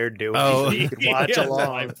of what they're doing. Oh. So you could watch Yeah, along.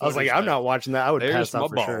 live I was like, footage, I'm man. not watching that. I would There's pass my out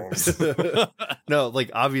for sure. balls. No,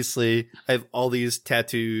 like obviously I have all these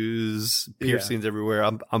tattoos, piercings everywhere.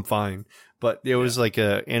 I'm fine. But it was like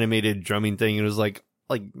a animated drumming thing. It was like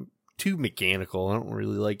too mechanical. I don't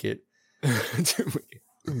really like it.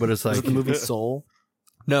 But it's Is like it the movie Soul?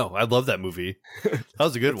 No, I love that movie. That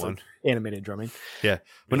was a good That's one. Animated drumming. But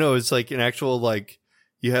no, it's like an actual like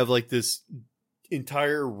you have like this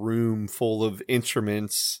entire room full of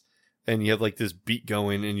instruments and you have like this beat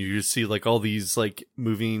going and you just see like all these like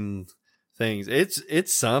moving things.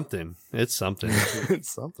 It's something. It's something.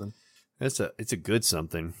 It's something. It's a good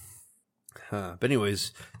something. But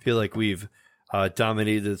anyways, I feel like we've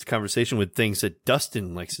dominated this conversation with things that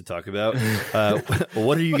Dustin likes to talk about.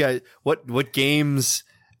 What are you guys? What games?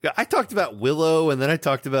 I talked about Willow, and then I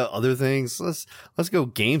talked about other things. Let's go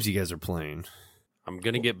games you guys are playing. I'm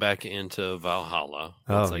going to get back into Valhalla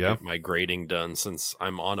Oh, once I yeah? get my grading done. Since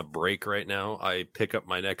I'm on a break right now, I pick up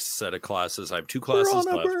my next set of classes. I have 2 classes on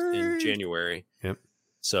a left in break. January. Yep.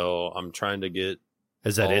 So I'm trying to get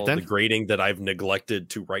Is that all it then? the grading that I've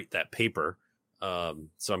neglected to write that paper.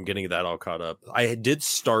 So I'm getting that all caught up. I did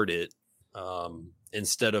start it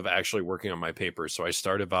instead of actually working on my paper. So I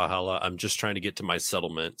started Valhalla. I'm just trying to get to my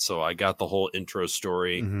settlement. So I got the whole intro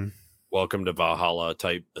story. Mhm. Welcome to Valhalla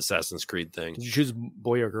type Assassin's Creed thing. Did you choose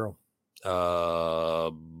boy or girl?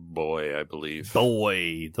 Boy, I believe.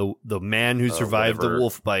 Boy, the man who survived whatever. the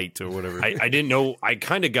wolf bite or whatever. I didn't know. I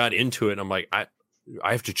kind of got into it. And I'm like, I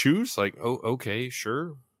have to choose. Like, oh, okay,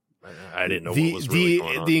 sure. I didn't know what was really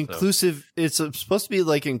going on. The so. inclusive. It's supposed to be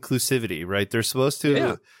like inclusivity, right? They're supposed to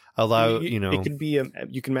Yeah. allow It could be.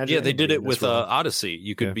 You can imagine. Yeah, they did anybody it in with this role. Odyssey.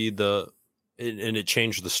 You could Yeah. be and it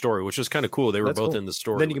changed the story, which was kind of cool. They were That's both cool. in the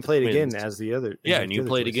story. Then you can with play it the again twins. as the other. Yeah, as and the you other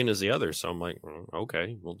play it choice. again as the other. So I'm like,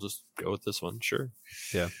 okay, we'll just go with this one. Sure.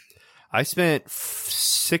 I spent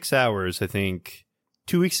 6 hours, I think,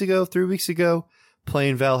 3 weeks ago,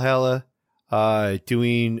 playing Valhalla,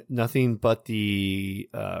 doing nothing but the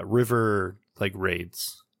river like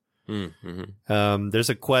raids. Mm-hmm.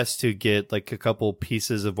 There's a quest to get like a couple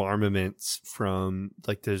pieces of armaments from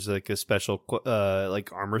like there's like a special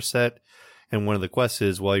like armor set, and one of the quests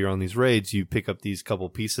is while you're on these raids, you pick up these couple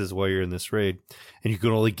pieces while you're in this raid, and you can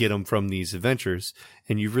only get them from these adventures,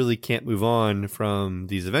 and you really can't move on from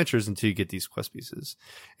these adventures until you get these quest pieces.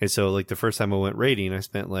 And so like the first time I went raiding, I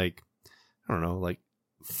spent like I don't know like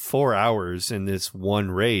 4 hours in this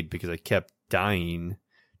one raid because I kept dying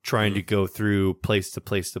trying to go through place to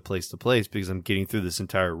place to place to place because I'm getting through this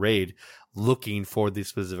entire raid looking for these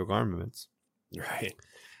specific armaments. Right.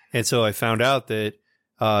 And so I found out that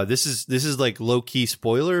this is like low key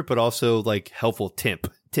spoiler, but also like helpful tip,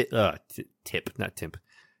 not timp,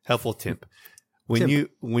 helpful tip. When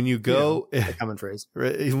you go, A common phrase.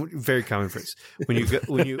 very common phrase. When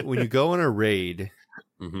you go on a raid,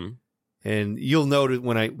 Mm-hmm. and you'll notice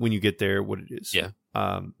when you get there what it is. Yeah.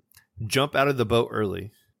 Jump out of the boat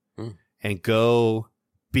early and go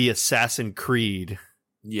be Assassin Creed.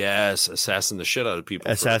 Yes, assassin the shit out of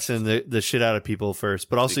people. Assassin the shit out of people first,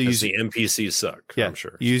 but also because use the NPCs suck. yeah, I'm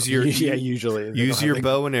sure. use your Usually use your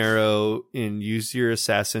bow and arrow and use your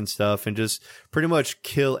assassin stuff and just pretty much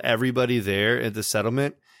kill everybody there at the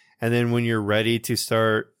settlement. And then when you're ready to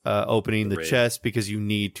start opening the raid. chest, because you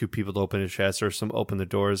need 2 people to open a chest or some open the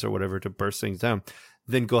doors or whatever to burst things down,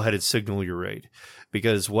 then go ahead and signal your raid.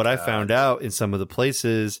 Because what I found out in some of the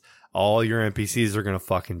places, all your NPCs are going to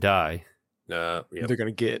fucking die. Yep. They're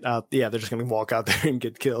gonna get out. Yeah, they're just gonna walk out there and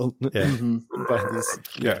get killed. Yeah. Mhm. by these.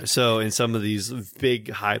 Yeah. So in some of these big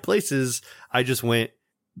high places, I just went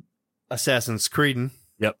Assassin's Creed.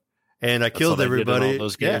 Yep. And I That's killed what I did in all everybody.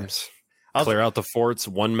 those Yeah. games. I was- Clear out the forts,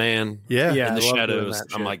 one man Yeah. Yeah. in the I love doing shadows. that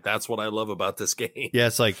I'm shit. like, that's what I love about this game. Yeah,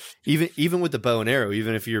 it's like even with the bow and arrow,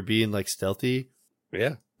 even if you're being like stealthy,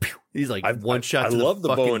 Yeah. he's like I've- one shot. I to love the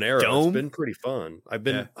bow fucking and arrow. dome. It's been pretty fun. I've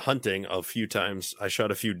been Yeah. hunting a few times. I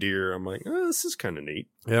shot a few deer. I'm like, oh, this is kind of neat.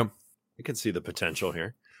 Yeah. I can see the potential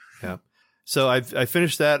here. So I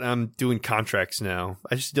finished that. I'm doing contracts now.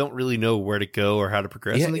 I just don't really know where to go or how to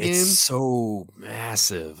progress in the game. It's so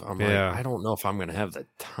massive. I'm Yeah. like, I don't know if I'm going to have the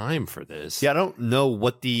time for this. Yeah, I don't know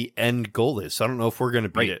what the end goal is. So I don't know if we're going to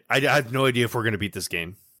beat Right. it. I have no idea if we're going to beat this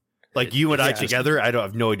game. Like you and I Yeah. together, I don't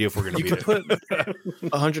have no idea if we're going to You beat could it.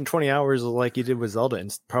 put 120 hours like you did with Zelda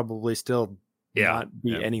and probably still Yeah. not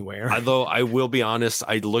be Yeah. anywhere. Although I will be honest,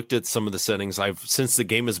 I looked at some of the settings. Since the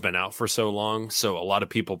game has been out for so long, so a lot of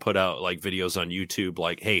people put out like videos on YouTube,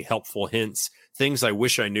 like, "Hey, helpful hints, things I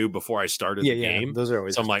wish I knew before I started yeah, the yeah. game." Those are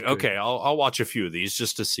always. So I'm like, good. okay, I'll watch a few of these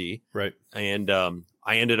just to see. Right. And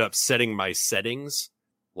I ended up setting my settings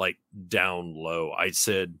like down low. I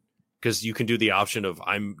said, because you can do the option of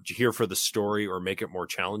I'm here for the story or make it more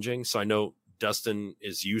challenging. So I know Dustin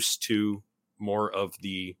is used to more of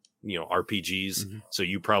the RPGs. Mhm. So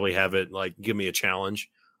you probably have it like give me a challenge.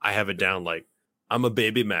 I have it down like I'm a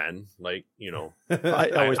baby man, like I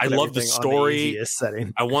always I put love the everything on story. easiest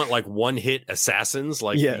setting. I want like one hit assassins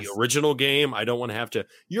like Yes. the original game. I don't want to have to,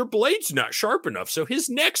 your blade's not sharp enough, so his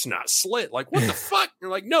neck's not slit. Like, what the fuck?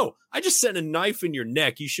 You're like, no, I just sent a knife in your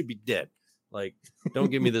neck. You should be dead. Like,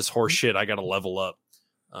 don't give me this horse shit. I got to level up.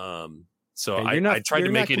 So Yeah, I tried to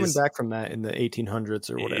you're make not it coming as back from that in the 1800s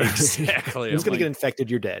or whatever. exactly. Who's I'm gonna like- get infected?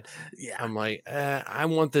 You're dead. I'm like, I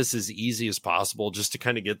want this as easy as possible just to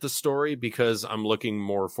kind of get the story because I'm looking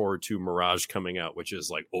more forward to Mirage coming out, which is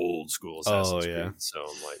like old school Assassin's yeah. Creed. So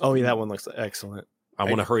I'm like, Oh yeah, that one looks excellent. I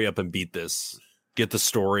want to hurry up and beat this, get the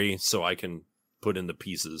story so I can put in the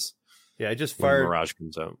pieces Yeah, I just when fired Mirage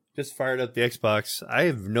comes out. up the Xbox. I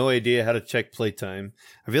have no idea how to check playtime.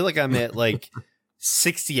 I feel like I'm at like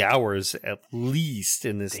 60 hours at least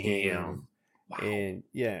in this game. Wow. And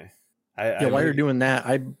yeah. Yeah, while you're doing that,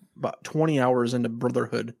 I about 20 hours into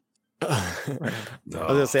Brotherhood. I was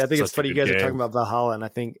gonna say, I think it's Such a funny you good guys are game. talking about Valhalla, and I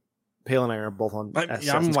think Pale and I are both on. Yeah, I'm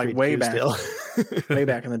Assassin's like Creed way 2 back. still. Way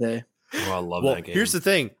back in the day. Oh, I love Well, that game. here's the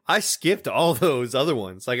thing. I skipped all those other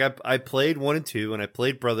ones. Like I played 1 and 2 and I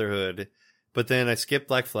played Brotherhood, but then I skipped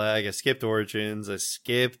Black Flag, I skipped Origins, I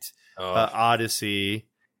skipped Oh, Odyssey,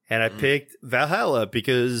 and I Mhm. picked Valhalla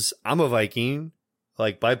because I'm a Viking,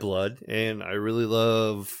 like by blood, and I really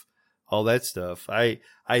love all that stuff. I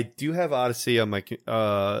do have Odyssey on my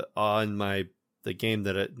the game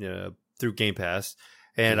that through Game Pass,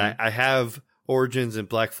 and I have Origins and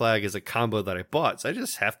Black Flag as a combo that I bought. So I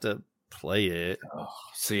just have to play it.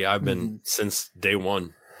 see, I've been since day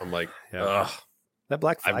one. I'm like, Yeah. ugh, That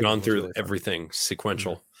Black Flag I've gone was through really fun. everything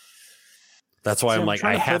sequential. That's why See, I'm I'm like,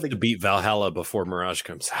 trying I to play have the- to beat Valhalla before Mirage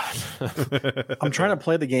comes out. I'm trying to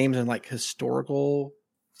play the games in like historical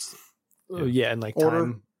Oh, yeah, and like Order,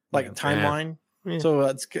 time, like yeah. timeline. Yeah. So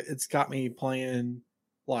it's got me playing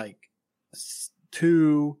like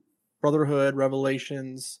 2 Brotherhood,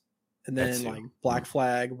 Revelations, and then That's like you. Black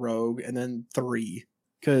Flag, Rogue, and then 3.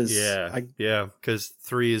 Because Yeah, because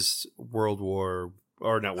 3 is World War,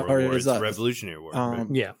 or not World Or War, is it's that- Revolutionary War. right?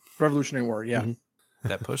 Yeah, Revolutionary War. Yeah. Mhm.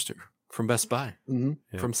 That poster from Best Buy, hmm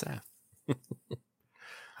Yeah. from Saf.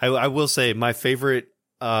 I will say my favorite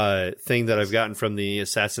thing that I've gotten from the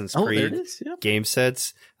Assassin's Oh, there it Creed is. Yeah. game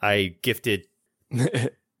sets, I gifted.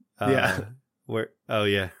 Yeah. Where? Oh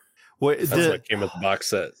yeah. Where, That's what came with the box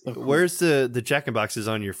set. where's the Jack in Boxes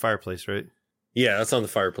on your fireplace? Right. Yeah, that's on the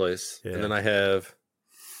fireplace. Yeah. And then I have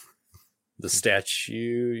the statue.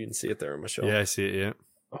 You can see it there on my shelf. Yeah, I see it. Yeah.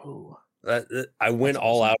 Oh. I went That's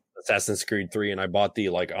all awesome. out with Assassin's Creed 3 and I bought the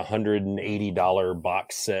like $180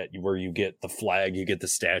 box set where you get the flag, you get the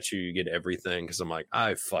statue, you get everything. Cause I'm like,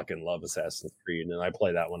 I fucking love Assassin's Creed. And I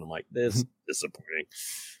play that one. I'm like, this is disappointing.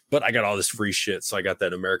 But I got all this free shit. So I got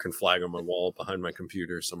that American flag on my wall behind my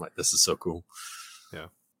computer. So I'm like, this is so cool.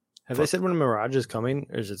 Have they said when Mirage is coming,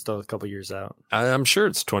 or is it still a couple years out? I'm sure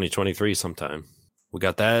it's 2023 sometime. We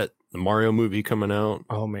got that. The Mario movie coming out.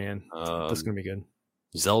 Oh man, that's gonna be good.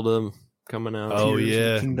 Zelda coming out. Oh, Tears of the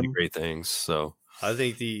yeah. Kingdom. Great things. So I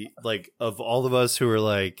think of all of us who are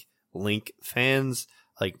like Link fans,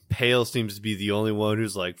 like Pale seems to be the only one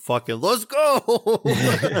who's like, fucking let's go.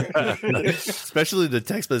 Especially the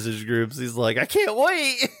text message groups. He's like, I can't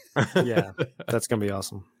wait. Yeah, that's gonna be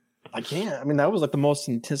awesome. I can't. I mean, that was like the most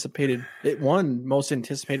anticipated. It won most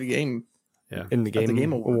anticipated game. In the At the Game,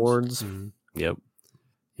 Game Awards. Mhm. Yep.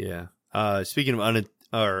 Yeah. Speaking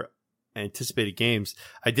of anticipated games,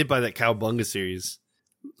 I did buy that Cowabunga series.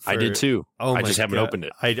 I did too. Oh, I my just haven't God. opened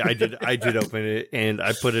it. I did open it, and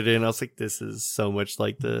I put it in. I was like, this is so much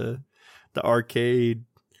like the arcade.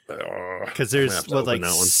 Because there's like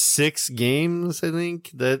 6 games, I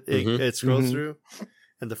think, that it scrolls Mhm. through.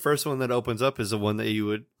 And the first one that opens up is the one that you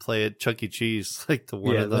would play at Chuck E. Cheese, like the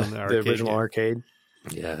one Yeah, of the, them, the arcade original game. arcade.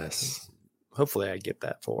 Yes. Hopefully, I get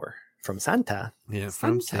that from Santa Yeah,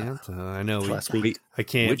 from Santa. I know. last week. I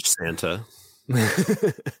can't. Which Santa?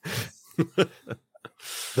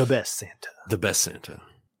 The best Santa. The best Santa.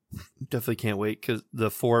 Definitely can't wait because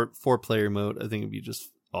the four player mode, I think, would be just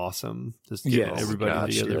awesome. Just get Yes. everybody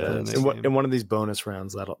Gosh, together. yeah. playing that In, game. in one of these bonus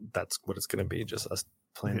rounds, that's what it's going to be. Just us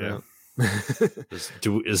playing Yeah. it.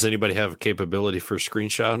 Does anybody have a capability for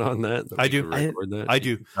screenshot on that? I we do. can record that? I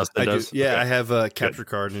do. Dustin I do. does? Yeah, Okay. I have a capture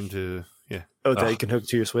card into. Yeah, Oh, that Oh. you can hook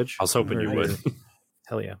to your Switch? I was hoping you Or- would.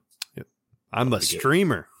 Hell yeah. I'm a to get-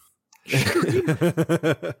 streamer.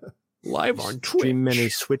 Live on Stream many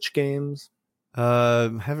Switch games.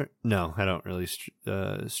 Haven't. No, I don't really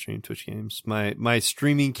stream Twitch games. My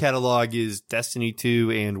streaming catalog is Destiny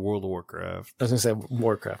 2 and World of Warcraft. I was going to say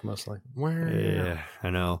Warcraft mostly. Yeah, I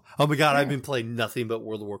know. Oh my god, I've been playing nothing but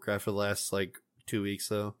World of Warcraft for the last like 2 weeks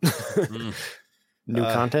though. New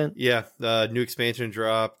content? Yeah, new expansion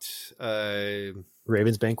dropped.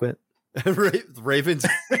 Raven's Banquet. Ravens.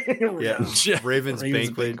 Yeah, Ravens Raven's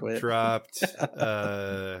Banquet Banquet. dropped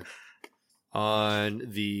on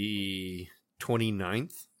the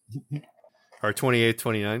 29th or 28th,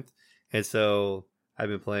 29th. And so I've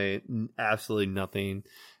been playing absolutely nothing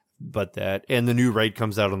but that. And the new raid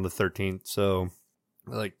comes out on the 13th. So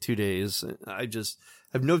like 2 days. I just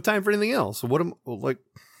have no time for anything else. What am like?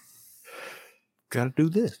 Gotta do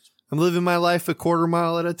this. I'm living my life a quarter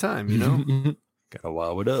mile at a time, you know? Gotta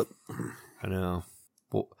wow it up. I know.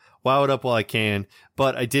 Well, wow it up while I can.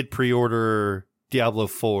 But I did pre-order Diablo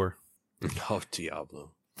 4. Oh,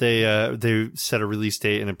 Diablo. They set a release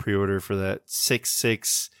date and a pre-order for that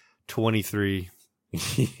 6/6/23.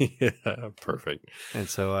 Yeah, perfect. And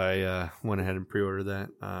so I went ahead and pre-ordered that.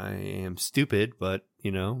 I am stupid, but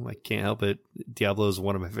you know, I can't help it. Diablo is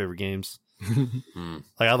one of my favorite games.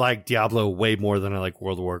 Like I like Diablo way more than I like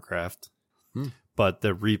World of Warcraft. But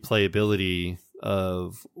the replayability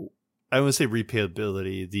of, I wouldn't say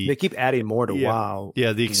replayability, They keep adding more to Yeah. WoW.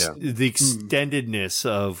 the extendedness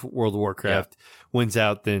of World of Warcraft wins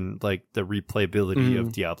out than like the replayability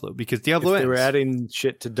of Diablo, because If Diablo they were ends. adding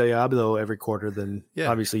shit to Diablo every quarter, then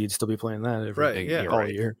Yeah. obviously you'd still be playing that every Right, yeah. all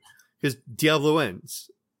Right. year. Because Diablo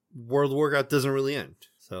ends. World of Warcraft doesn't really end.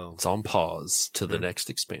 So It's on pause to the next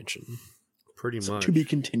expansion. pretty much. To be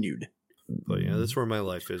continued. But yeah, that's where my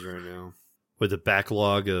life is right now. With a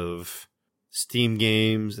backlog of Steam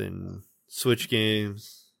games and Switch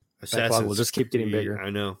games. Backlog will just keep getting Creed. bigger. I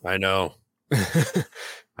know. I know.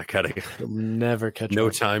 I gotta You'll never catch no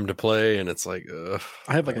up. time to play, and it's like,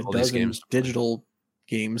 I have like a all these dozen games to play. digital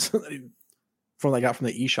games from I got from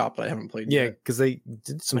the eShop that I haven't played Yeah, yet. because they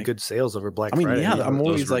did some Like- good sales over Black I mean, Friday. yeah, I'm those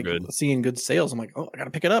always were like good. seeing good sales. I'm like, oh, I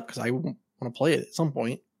gotta pick it up because I want to play it at some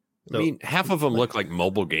point. I mean, half of them look like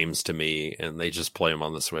mobile games to me, and they just play them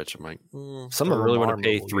on the Switch. I'm like, Some do of I them really are want to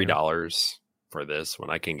pay mobile, yeah. $3 for this when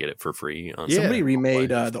I can get it for free. On Yeah. Somebody remade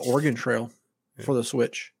play. the Oregon Trail for the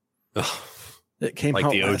Switch. It came like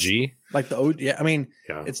out the last- OG. like the OG. Yeah, I mean,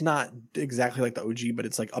 Yeah, it's not exactly like the OG, but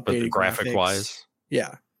it's like updated but the graphic graphics. wise.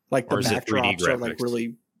 Yeah, like the Or is it 3D backdrops are like graphics?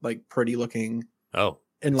 really like pretty looking, Oh,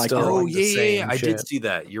 and like Still, they're, like, like, the same I did shit. see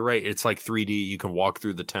that. You're right. It's like 3D. You can walk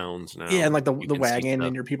through the towns now. yeah, and like the You can see wagon stuff.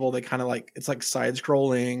 and your people. They kind of like it's like side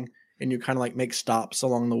scrolling, and you kind of like make stops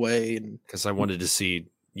along the way. And Because I wanted to see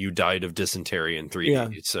you died of dysentery in 3D. Yeah.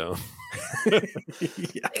 So yeah,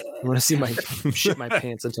 I want to see my shit my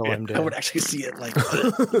pants until I'm dead. I would actually see it like.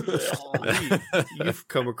 You've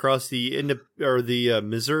come across the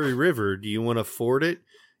Missouri River. Do you want to ford it?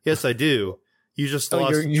 Yes, I do. You just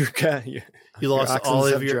lost. you lost all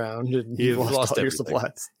of your. drowned. And you've you've lost lost all your everything.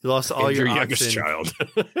 supplies. You lost all and your your youngest oxen, child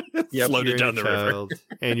Yep, floated your down the river. child,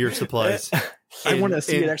 and your supplies. I want to And-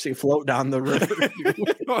 see it and- actually float down the river.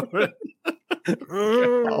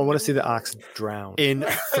 I want to see the ox drown. in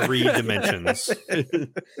 3 dimensions.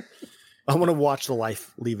 I want to watch the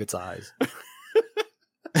life leave its eyes.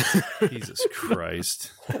 Jesus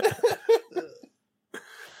Christ!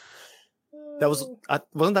 That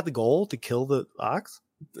wasn't that the goal, to kill the ox?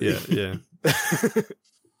 Yeah, yeah.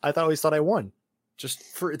 I always thought I won. Just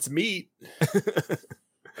for its meat. I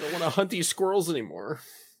don't want to hunt these squirrels anymore.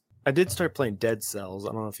 I did start playing Dead Cells.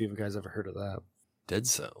 I don't know if you guys ever heard of that. Dead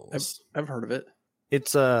Cells. I've heard of it.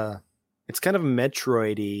 It's kind of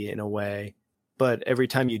Metroid-y in a way, but every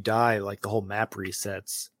time you die, like the whole map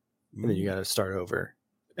resets, and then you got to start over,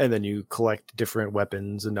 and then you collect different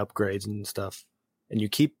weapons and upgrades and stuff, and you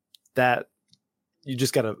keep that. You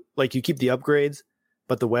just gotta you keep the upgrades,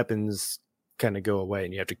 but the weapons kind of go away,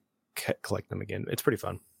 and you have to collect them again. It's pretty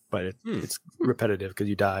fun, but it's repetitive because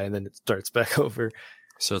you die and then it starts back over.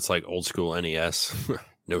 So it's like old school NES.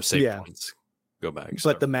 No save points. Go back.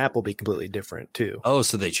 But the map will be completely different too. Oh,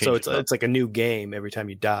 so they changed So it's like a new game every time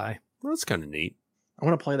you die. Well, that's kind of neat. I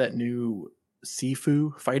want to play that new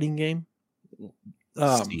Sifu fighting game.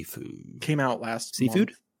 Seafood. Came out last Seafood?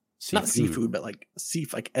 month. Not seafood, but like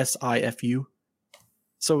SIFU.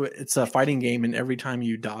 So it's a fighting game, and every time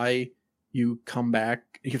you die, you come back.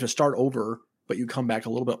 You have to start over, but you come back a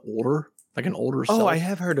little bit older, like an older self. Oh, I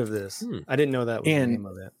have heard of this. I didn't know that was the name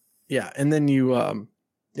of it. Yeah, and then you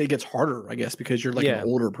it gets harder, I guess, because you're like an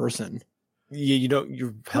older person. Yeah,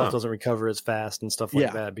 your health doesn't recover as fast and stuff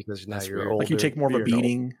like that because now you're older. Like you take more of a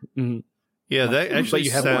beating. Yeah, that actually but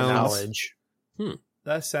you have more knowledge.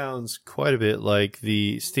 That sounds quite a bit like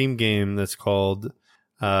the Steam game that's called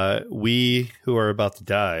We Who Are About to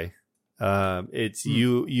Die. It's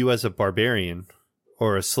you as a barbarian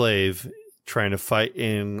or a slave trying to fight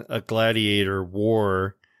in a gladiator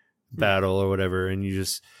war battle or whatever, and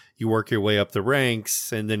you work your way up the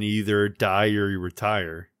ranks, and then you either die or you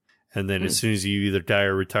retire. And then as soon as you either die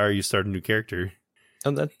or retire, you start a new character.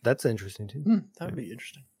 Oh, that's interesting too. That would be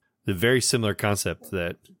interesting. The very similar concept to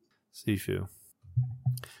that Sifu.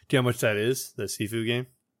 Do you know how much that is, the Sifu game?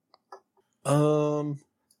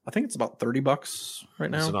 I think it's about $30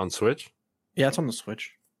 right now. Is it on Switch? Yeah, it's on the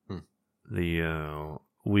Switch. The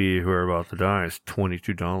We Who Are About to Die is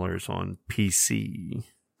 $22 on PC.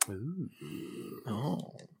 Ooh.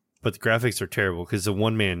 Oh. But the graphics are terrible because it's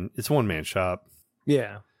a one-man shop.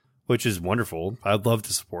 Yeah. Which is wonderful. I'd love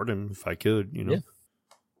to support him if I could, Yeah.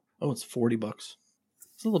 Oh, it's $40.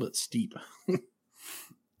 It's a little bit steep.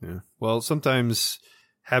 Yeah. Well, sometimes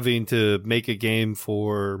having to make a game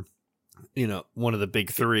for, one of the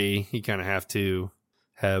big three, you kind of have to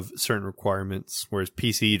have certain requirements, whereas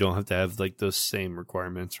PC, you don't have to have like those same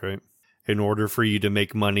requirements, right? In order for you to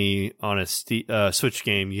make money on a Switch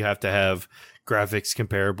game, you have to have graphics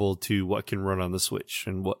comparable to what can run on the Switch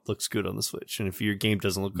and what looks good on the Switch. And if your game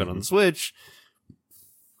doesn't look good on the Switch,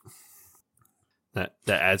 that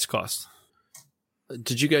adds cost.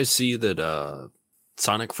 Did you guys see that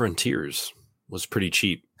Sonic Frontiers was pretty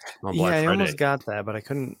cheap on Black Friday? I almost got that, but I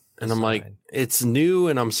couldn't. And I'm like, it's new,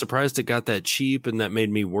 and I'm surprised it got that cheap, and that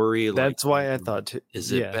made me worry. That's why I thought,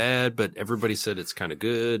 is it bad? But everybody said it's kind of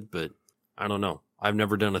good, but I don't know. I've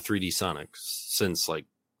never done a 3D Sonic since like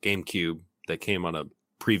GameCube that came on a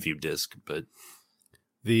preview disc, but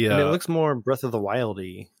it looks more Breath of the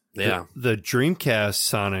Wild-y. Yeah. The Dreamcast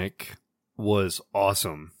Sonic was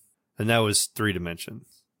awesome, and that was 3 dimensions.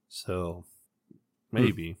 So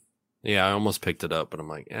maybe. Yeah, I almost picked it up, but I'm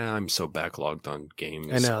like, I'm so backlogged on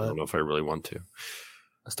games. I don't know if I really want to.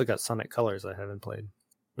 I still got Sonic Colors I haven't played.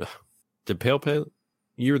 Did Pale play?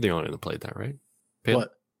 You were the only one that played that, right? Pale?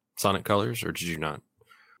 What? Sonic Colors, or did you not?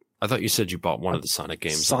 I thought you said you bought one of the Sonic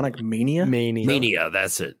games. Sonic Mania? Mania,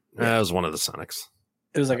 that's it. That was one of the Sonics.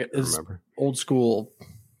 It was like it was old school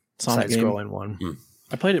Sonic game. Side-scrolling one.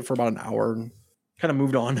 I played it for about an hour and kind of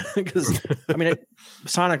moved on because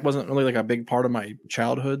Sonic wasn't really like a big part of my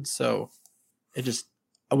childhood, so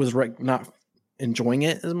I was not enjoying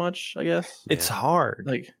it as much, I guess. It's hard.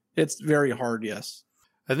 Like it's very hard, yes.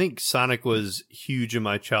 I think Sonic was huge in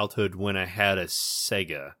my childhood when I had a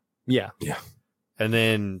Sega. Yeah. And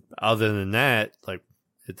then other than that, like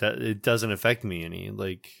it doesn't affect me any.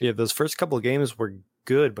 Like those first couple of games were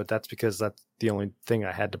good, but that's because that's the only thing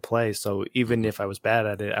I had to play. So even if I was bad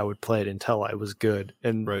at it, I would play it until I was good.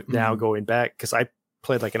 And now going back, because I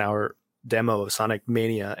played like an hour demo of Sonic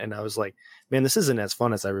Mania, and I was like, man, this isn't as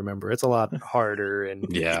fun as I remember. It's a lot harder, and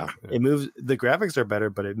it moves. The graphics are better,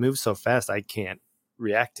 but it moves so fast I can't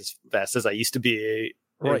react as fast as I used to be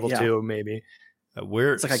able to. Maybe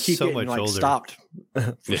it's like I keep so much older. Stopped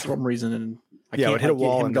for some reason, and I would hit a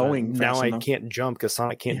wall and going. Now I can't jump because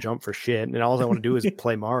Sonic can't jump for shit, and all I want to do is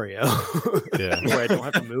play Mario. Where I don't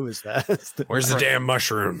have to move as fast. Where's the damn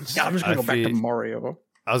mushrooms? Yeah, I'm just gonna go back to Mario.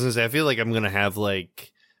 I was gonna say, I feel like I'm gonna have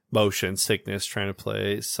like motion sickness trying to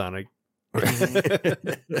play Sonic.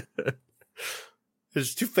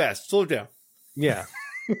 It's too fast. Slow down. Yeah.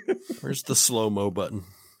 Where's the slow-mo button?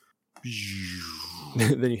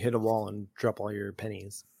 Then you hit a wall and drop all your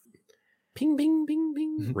pennies. Ping, bing, bing,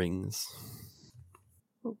 bing. Rings.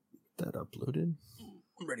 Oh, that uploaded.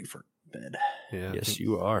 I'm ready for bed. Yeah. Yes,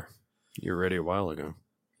 you are. You were ready a while ago.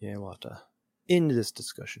 Yeah, we'll have to end this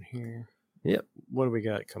discussion here. Yep. What do we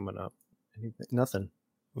got coming up? Anything? Nothing.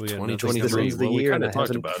 We got 2023. This ends the Well, we year, and kinda I talked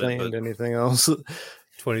haven't about it, planned but- anything else. For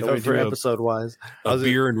 2023. episode wise. A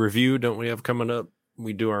beer and review, don't we have coming up?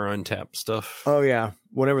 We do our Untapped stuff. Oh yeah,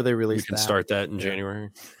 whenever they we release can that. start that in January.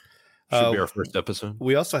 Should be our first episode.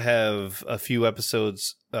 We also have a few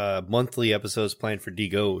episodes, monthly episodes planned for D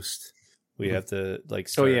Ghost. We have to Oh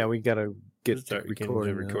start, yeah, we gotta get start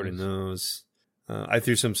recording recording those. those. I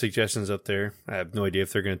threw some suggestions up there. I have no idea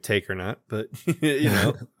if they're going to take or not, but you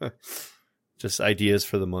know, just ideas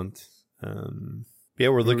for the month. Yeah,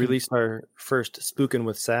 we're We looking. released our first Spookin'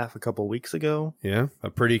 with Saf a couple weeks ago. Yeah,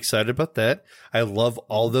 I'm pretty excited about that. I love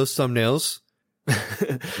all those thumbnails.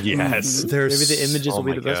 Yes. They're Maybe the images will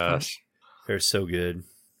be the best part. gosh. They're so good.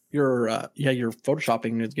 Your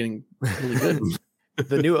photoshopping is getting really good.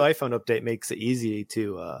 The new iPhone update makes it easy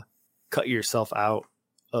to cut yourself out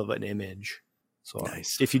of an image. So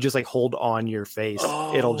Nice. if you just like hold on your face,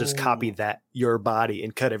 it'll just copy Oh. your body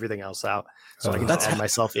and cut everything else out. So I can That's just add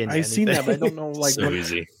myself in. I've seen that, but I don't know So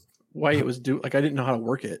easy. why it was I didn't know how to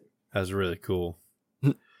work it. That was really cool.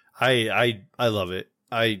 I love it.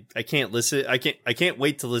 I can't listen. I can't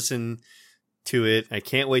wait to listen to it. I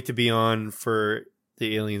can't wait to be on for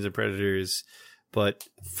the Aliens and Predators. But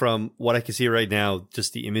from what I can see right now,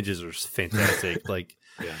 just the images are fantastic. Like,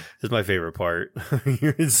 Yeah. it's my favorite part.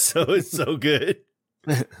 it's so good.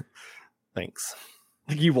 Thanks.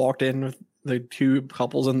 Like you walked in with the two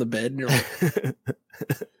couples in the bed, and you're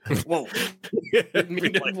like, "Whoa!" Didn't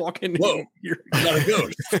mean to walk in. Whoa. You're Not a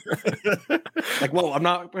ghost. like, "Whoa! I'm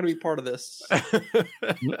not going to be part of this.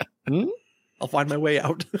 I'll find my way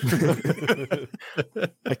out."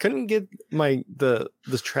 I couldn't get the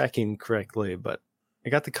tracking correctly, but I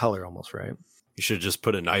got the color almost right. You should just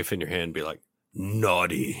put a knife in your hand and be like,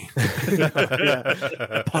 naughty.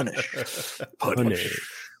 Punish.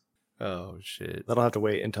 Punish. Oh shit. That'll have to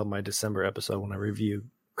wait until my December episode when I review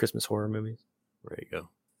Christmas horror movies. There you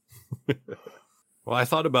go. Well, I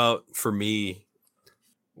thought about, for me,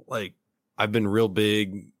 like, I've been real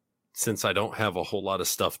big since I don't have a whole lot of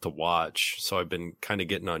stuff to watch. So I've been kind of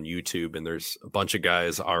getting on YouTube, and there's a bunch of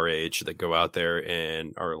guys our age that go out there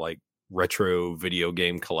and are like retro video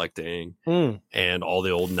game collecting and all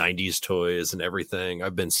the old 90s toys and everything.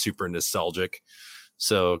 I've been super nostalgic.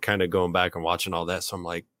 So kind of going back and watching all that. So I'm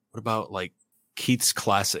like, what about like Keith's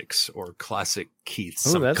Classics or Classic Keith's?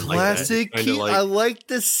 Oh, that's something like that. Classic Kinda Keith. like- I like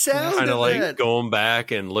the sound kind of of like that. going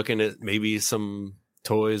back and looking at maybe some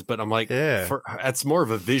toys, but I'm like, Yeah. that's more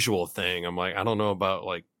of a visual thing. I'm like, I don't know about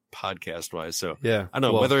like podcast wise. So Yeah. I don't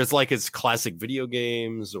know Well, whether it's like it's classic video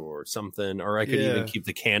games or something, or I could Yeah. even keep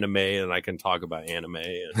the Caname and I can talk about anime.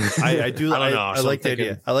 And I do. I don't know. I So like I'm the idea.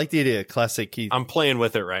 thinking- I like the idea. Classic Keith. I'm playing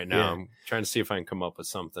with it right now. Yeah. I'm trying to see if I can come up with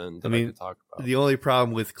something that I, mean, can talk about. The only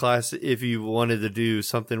problem with class, if you wanted to do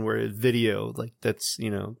something where it's video, like that's,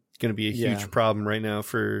 going to be a huge Yeah. problem right now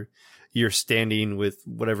for your standing with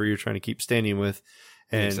whatever you're trying to keep standing with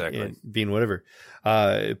and, Exactly. and being whatever.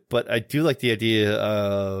 But I do like the idea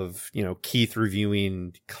of, Keith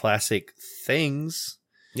reviewing classic things.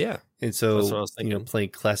 Yeah. And so, That's what I was thinking. playing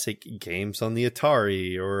classic games on the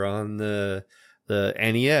Atari or on the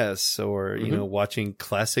NES or, watching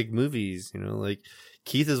classic movies, like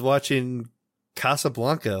Keith is watching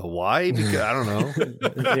Casablanca. Why? Because I don't know.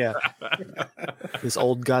 Yeah, this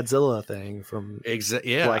old Godzilla thing from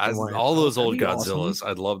Yeah. Black and white. All those old That'd be Godzillas.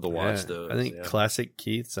 I'd love to watch Yeah, those. I think yeah. classic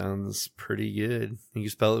Keith sounds pretty good. You can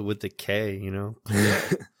spell it with the K,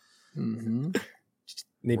 Mm-hmm.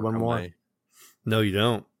 need Work one on more. my- No, you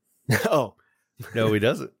don't. Oh, No, he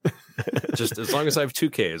doesn't. Just as long as I have 2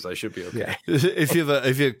 Ks, I should be okay. yeah. if you have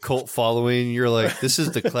a cult following, you're like, this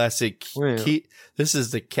is the classic Yeah. Keith. This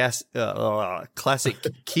is the classic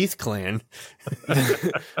Keith clan.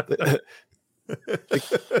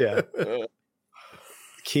 Yeah.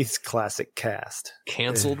 Keith's classic cast.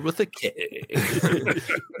 Canceled with a K.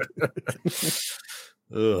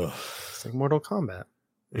 Ugh. It's like Mortal Kombat.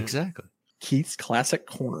 Exactly. Keith's Classic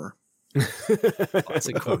Corner.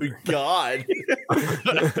 Classic corner. God,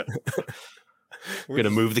 We're gonna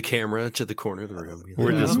move the camera to the corner of the room.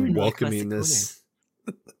 we're just Yeah. welcoming this.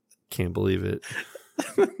 Can't believe it.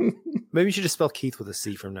 Maybe you should just spell Keith with a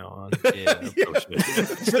C from now on. Yeah,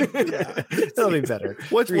 Yeah, that'll be better.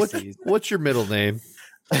 Three Cs. What's your middle name?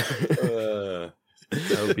 that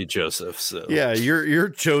would be Joseph. So Yeah, you're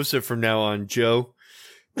Joseph from now on, Joe.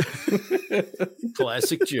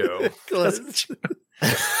 classic Joe. All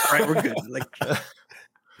right, we're good. Like,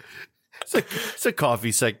 It's a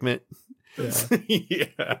coffee segment.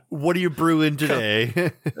 Yeah. What are you brewing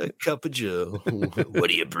today? A cup of Joe. What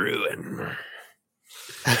are you brewing?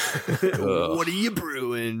 What are you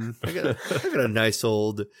brewing? I got a nice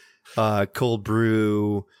old cold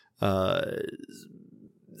brew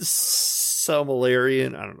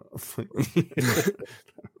Salmalarian. I don't know.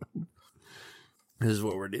 This is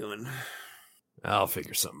what we're doing. I'll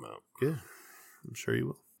figure something out. Good. I'm sure you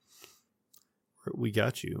will. We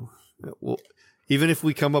got you. Well, even if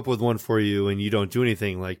we come up with one for you and you don't do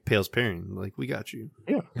anything like Pale's pairing, like we got you.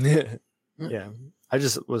 Yeah. I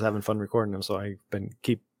just was having fun recording them, so I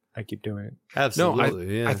keep doing it.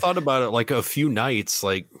 Absolutely. I thought about it like a few nights.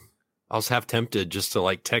 Like I was half tempted just to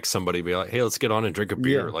like text somebody, be like, "Hey, let's get on and drink a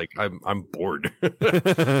beer." Yeah. Like I'm bored,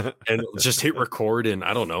 and just hit record, and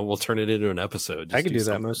I don't know, we'll turn it into an episode. Just I could do that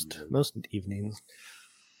something. most evenings.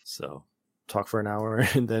 So Talk for an hour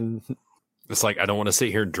and then it's like I don't want to sit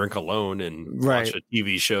here and drink alone and Right. watch a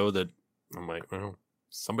TV show that I'm like, well,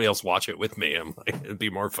 somebody else watch it with me. I'm like, it'd be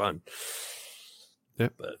more fun.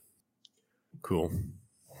 Yep. But cool.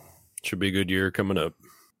 Should be a good year coming up.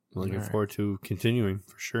 Looking All right. forward to continuing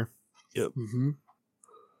for sure. Mm-hmm.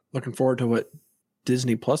 Looking forward to what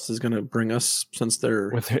Disney Plus is going to bring us since they're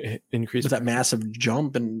with the increase. with that massive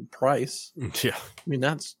jump in price. Yeah. I mean,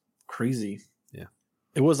 that's crazy. Yeah.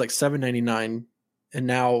 It was like $7.99 and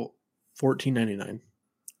now $14.99.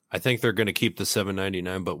 I think they're going to keep the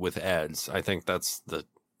 $7.99, but with ads. I think that's the.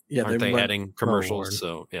 Yeah, aren't they run- adding commercials? Lord.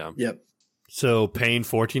 So yeah, Yep. So paying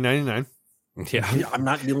 $14.99. yeah. Yeah, I'm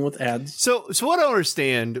not dealing with ads. So what I don't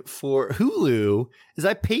understand for Hulu is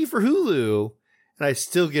I pay for Hulu and I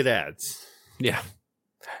still get ads. Yeah.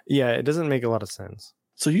 Yeah, it doesn't make a lot of sense.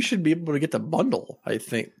 So you should be able to get the bundle, I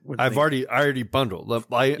think. I already bundled.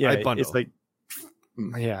 I bundle. It's like,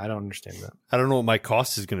 yeah, I don't understand that. I don't know what my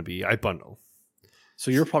cost is going to be. I bundle.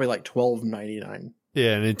 So you're probably like $12.99.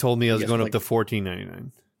 Yeah, and it told me I was Yes, going like- up to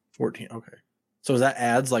 $14.99. 14. Okay. So is that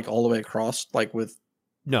ads like all the way across, like with?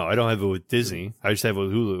 No, I don't have it with Disney. I just have it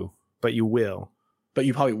with Hulu. But you will. But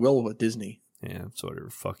you probably will with Disney. Yeah, so whatever.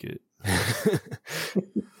 Fuck it.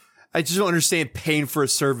 I just don't understand paying for a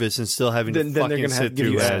service and still having Then to they're fucking gonna have to sit give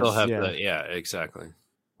through you ads. Still have yeah. the, yeah, exactly.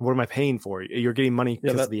 What am I paying for? You're getting money Yeah,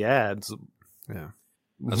 because that- of the ads. Yeah.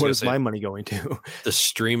 was What gonna is say- my money going to? The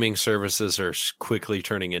streaming services are quickly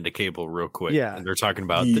turning into cable real quick. Yeah. And they're talking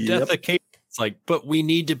about the death Yep. of cable. It's like, but we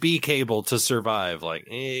need to be cable to survive. Like,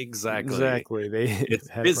 exactly. Exactly. They It's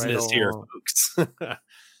had it business right here, along. folks.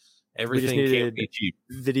 Everything needed can't be cheap.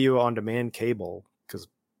 Video on demand cable because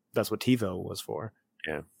that's what TiVo was for.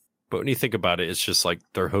 But when you think about it, it's just like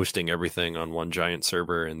they're hosting everything on one giant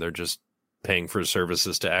server and they're just paying for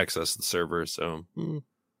services to access the server. So,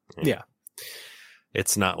 Yeah.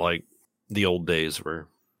 It's not like the old days where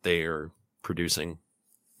they are producing.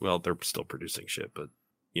 Well, they're still producing shit, but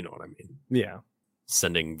you know what I mean. Yeah.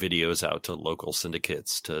 Sending videos out to local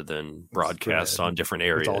syndicates to then broadcast Spread. on different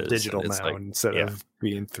areas. It's all digital And it's now like, instead yeah. of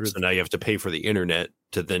being through. So now you have to pay for the internet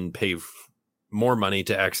to then pay more money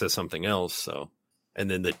to access something else. So, and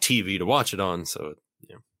then the TV to watch it on. So,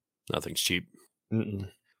 yeah, nothing's cheap. Mm-mm.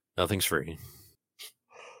 Nothing's free.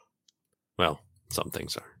 Well, some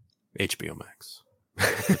things are. HBO Max.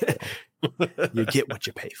 You get what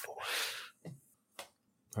you pay for.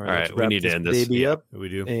 All right, let's we wrap need to this end this. baby Yeah. up We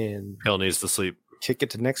do. and Hell needs to sleep. kick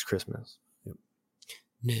it to next Christmas.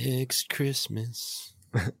 Next Christmas.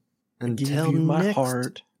 Until Give you my next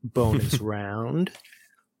heart. bonus round.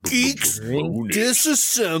 Geeks Drink.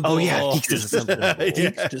 disassemble. Oh, yeah, Geeks Disassemble.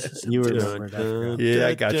 Yeah. You remember that? Yeah,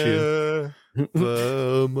 I got you.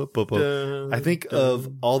 I think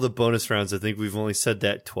of all the bonus rounds, I think we've only said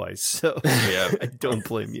that twice. So Yeah. I don't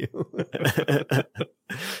blame you.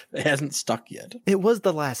 It hasn't stuck yet. It was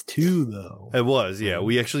the last two, though. It was, yeah.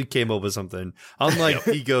 We actually came up with something. Unlike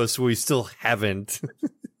Egos, we still haven't.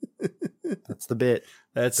 That's the bit.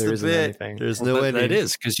 That's There the isn't bit. anything. There's Well, no that ending.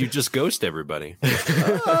 is because you just ghost everybody.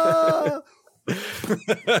 Ah!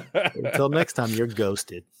 Until next time, you're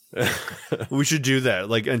ghosted. We should do that.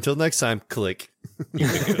 Like, until next time, click.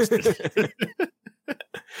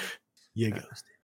 You ghosted.